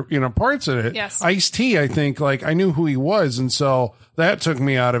better, parts of it. Yes. Ice-T, I think, like I knew who he was. And so that took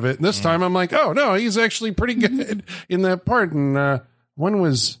me out of it. And this time I'm like, oh no, he's actually pretty good in that part. And when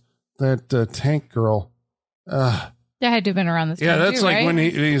was that tank girl? That had to have been around this time. Yeah, that's too, like right? when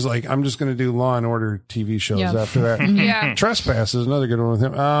he's like, I'm just going to do Law and Order TV shows after that. Yeah. Trespass is another good one with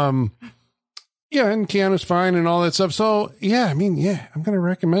him. Yeah, and Keanu's fine and all that stuff. So, yeah, I mean, I'm going to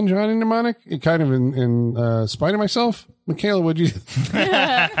recommend Johnny Mnemonic. It kind of in spite of myself. Michaela, would you? You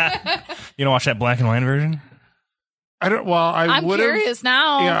don't watch that black and white version? I don't. Well, I'm would have. curious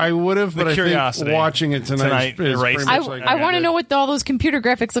now. Yeah, I would have, but I curiosity. think watching it tonight is pretty erased much it. like, I want to know what all those computer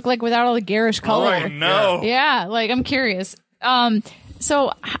graphics look like without all the garish color. Oh, no. Yeah, like I'm curious.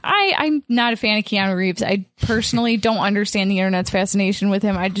 So I'm not a fan of Keanu Reeves. I personally don't understand the internet's fascination with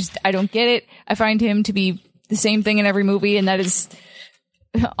him. I don't get it. I find him to be the same thing in every movie, and that is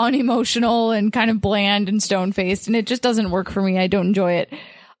unemotional and kind of bland and stone-faced, and it just doesn't work for me. I don't enjoy it.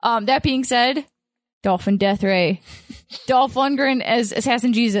 That being said, Dolphin Death Ray, Dolph Lundgren as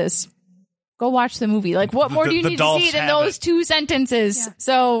Assassin Jesus. Go watch the movie. Like, what more do you need to see than those 2 sentences? Yeah.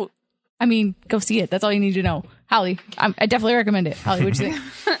 So, I mean, go see it. That's all you need to know. Holly, I definitely recommend it. Holly, what'd you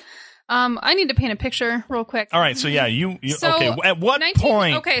think? I need to paint a picture real quick. All right, so yeah, you so okay, at what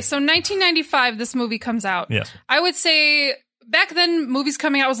point? Okay, so 1995, this movie comes out. Yes. I would say back then, movies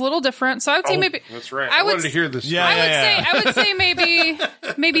coming out was a little different. So I would say maybe that's right. I wanted to hear this. Yeah, I would say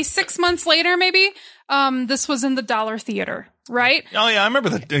maybe 6 months later, maybe this was in the Dollar Theater, right? Oh yeah, I remember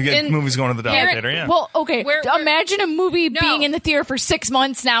the movies going to the Dollar Theater. Yeah. Well, okay. Imagine a movie being in the theater for 6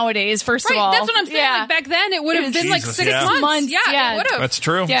 months nowadays. First of all, that's what I'm saying. Yeah. Like back then, it would have been like 6 months. Yeah, it would have. That's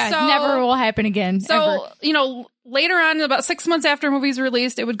true. Yeah, so, never will happen again. So ever. Later on, about 6 months after a movie's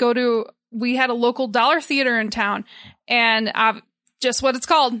released, it would go to. We had a local Dollar Theater in town, and just what it's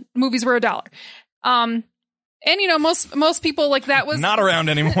called, movies were $1. And most people like that was not around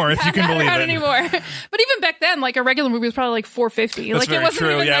anymore, if you can believe it. Anymore. But even back then, like a regular movie was probably like $4.50. That's like very it wasn't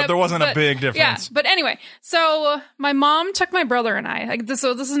true. Even yeah, there wasn't a big difference. Yeah, but anyway, so my mom took my brother and I.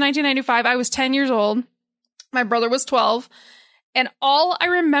 So this is 1995. I was 10 years old. My brother was 12, and all I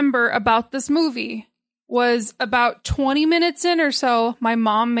remember about this movie was about 20 minutes in or so, my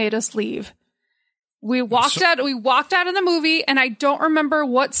mom made us leave. We walked out of the movie, and I don't remember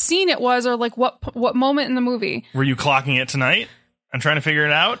what scene it was or like what moment in the movie. Were you clocking it tonight and trying to figure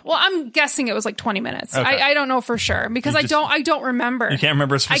it out? Well, I'm guessing it was like 20 minutes. Okay. I don't know for sure because I don't remember. You can't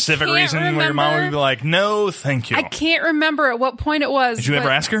remember a specific reason where your mom would be like, "No, thank you." I can't remember at what point it was. Did you ever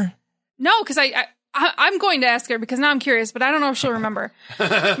ask her? No, because I'm going to ask her because now I'm curious, but I don't know if she'll remember.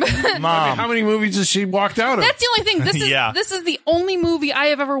 Mom, how many movies has she walked out of? That's the only thing. This is the only movie I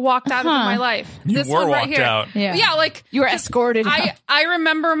have ever walked out of in my life. You were walked out. Yeah, like you were escorted. I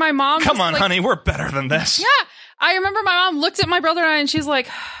remember my mom. Come on, honey, we're better than this. Yeah, I remember my mom looked at my brother and I, and she's like,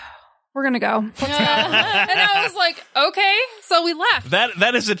 "We're gonna go." And I was like, "Okay." So we left.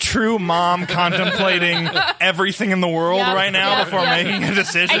 That is a true mom contemplating everything in the world right now before making a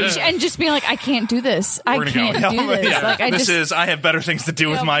decision, and just being like, "I can't do this. I can't do this." Yeah. Like, I have better things to do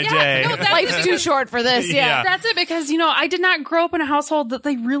with my day. No, life's too short for this. Yeah, that's it. Because I did not grow up in a household that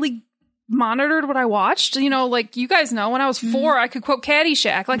they really monitored what I watched. Like you guys know, when I was 4, I could quote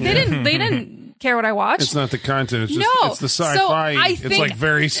Caddyshack. Like they didn't care what I watched. It's not the content. It's just it's the sci-fi. So it's like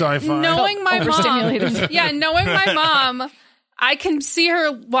very sci-fi. Knowing my mom, I can see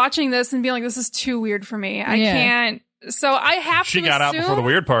her watching this and being like, "This is too weird for me. I can't." So I have to. She got out before the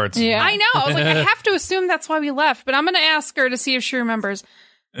weird parts. Yeah, I know. I was like, I have to assume that's why we left. But I'm going to ask her to see if she remembers.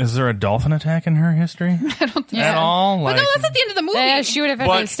 Is there a dolphin attack in her history? I don't think at all. But no, that's at the end of the movie. Yeah, she would have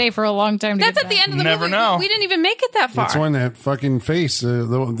had to stay for a long time. That's at the end of the movie. Never know. We didn't even make it that far. That's when that fucking face,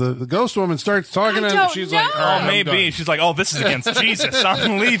 the ghost woman starts talking, and she's like, "Oh, maybe." She's like, "Oh, this is against Jesus.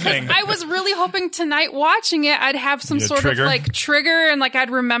 I'm leaving." I was really hoping tonight watching it, I'd have some sort of like trigger and like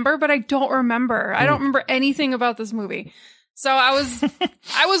I'd remember, but I don't remember. I don't remember anything about this movie. So I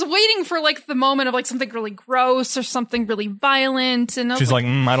was waiting for like the moment of like something really gross or something really violent, and she's like,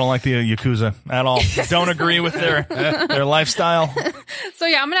 I don't like the Yakuza at all. Don't agree with their lifestyle. So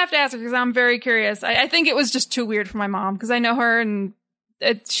yeah, I'm gonna have to ask her because I'm very curious. I think it was just too weird for my mom because I know her and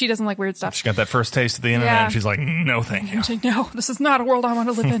she doesn't like weird stuff. She got that first taste of the internet, and she's like, no, thank you. Like, no, this is not a world I want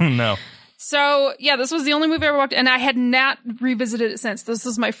to live in. No. So yeah, this was the only movie I ever watched, and I had not revisited it since. This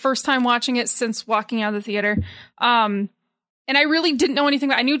was my first time watching it since walking out of the theater. And I really didn't know anything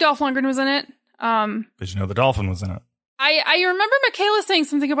about it. I knew Dolph Lundgren was in it. Did you know the dolphin was in it? I remember Michaela saying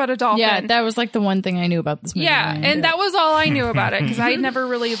something about a dolphin. Yeah, that was like the one thing I knew about this movie. Yeah, and that was all I knew about it because I had never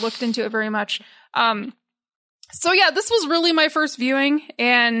really looked into it very much. So yeah, this was really my first viewing,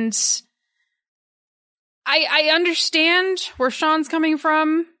 and I understand where Sean's coming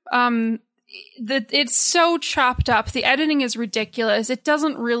from. It's so chopped up. The editing is ridiculous. It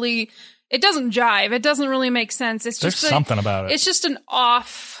doesn't jive. It doesn't really make sense. It's just something about it. It's just an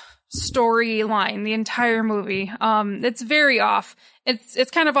off storyline, the entire movie. It's very off. It's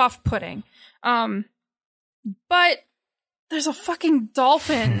kind of off-putting. But there's a fucking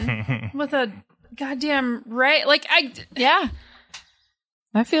dolphin with a goddamn ray. Like I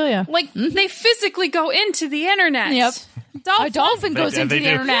feel you. Like they physically go into the internet. Yep. A dolphin goes into the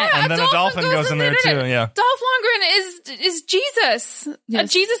internet. Yeah, and then a dolphin goes in there too. Yeah. Dolph Lundgren is Jesus. Yes. A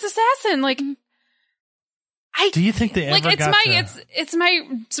Jesus assassin. Like do you think they ever it's my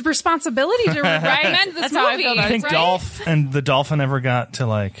responsibility to recommend this movie. Do you think Dolph and the dolphin ever got to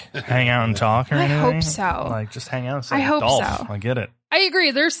like hang out and talk or anything? I hope so. Like just hang out and say, I hope Dolph, so. I get it. I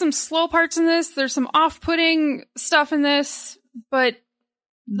agree. There's some slow parts in this. There's some off-putting stuff in this, but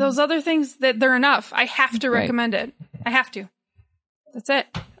those other things, that they're enough. I have to recommend it. I have to. That's it.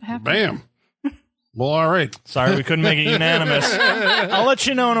 I have to. Bam. Well, all right. Sorry we couldn't make it unanimous. I'll let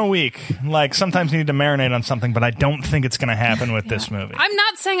you know in a week. Like, sometimes you need to marinate on something, but I don't think it's going to happen with this movie. I'm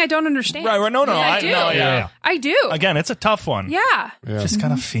not saying I don't understand. Right. No. I do. Yeah. I do. Again, it's a tough one. Yeah. Just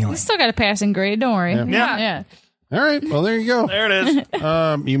got a feeling. You still got a passing grade. Don't worry. Yeah. All right. Well, there you go. There it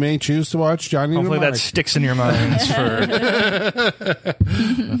is. You may choose to watch Johnny Hopefully that Mnemonic. sticks in your minds for...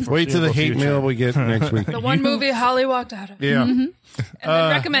 Wait till the hate future. mail we get next week. The one movie Holly walked out of. Yeah. And then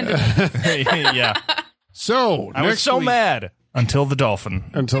recommended it. Yeah. So, I was next so week- mad until the dolphin.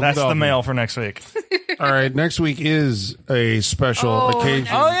 Until the That's the dolphin. mail for next week. All right. Next week is a special occasion.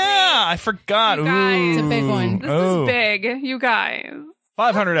 Oh, yeah. I forgot. You guys. Ooh. It's a big one. This Oh. is big, you guys.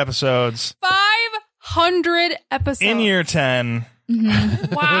 500 episodes 500 episodes. in year 10.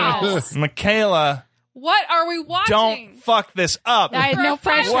 Wow. Michaela, What are we watching? don't fuck this up. I had no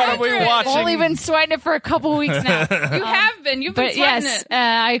pressure. What are we watching? I've only been sweating it for a couple weeks now. You have been. You've been But sweating yes, it.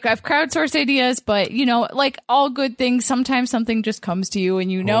 I've crowdsourced ideas, but like all good things, sometimes something just comes to you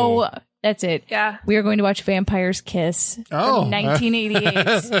and that's it. Yeah. We are going to watch Vampire's Kiss Oh. from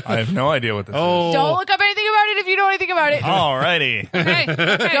 1988. I have no idea what this is. Don't look up anything about it if you know anything about it. Alrighty.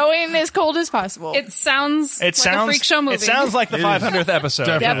 Okay. Go in as cold as possible. It sounds like a freak show movie. It sounds like the 500th episode.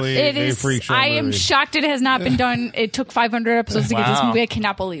 Definitely it a is. freak show I am movie. shocked it has not been done. It took 500 episodes to get this Wow. movie. I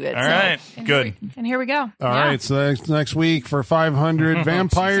cannot believe it. All So, right. Good. And here we go. All right, so next week for 500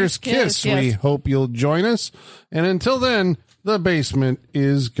 Vampires Kiss, Yes. we hope you'll join us. And until then, the basement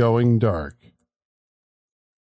is going dark.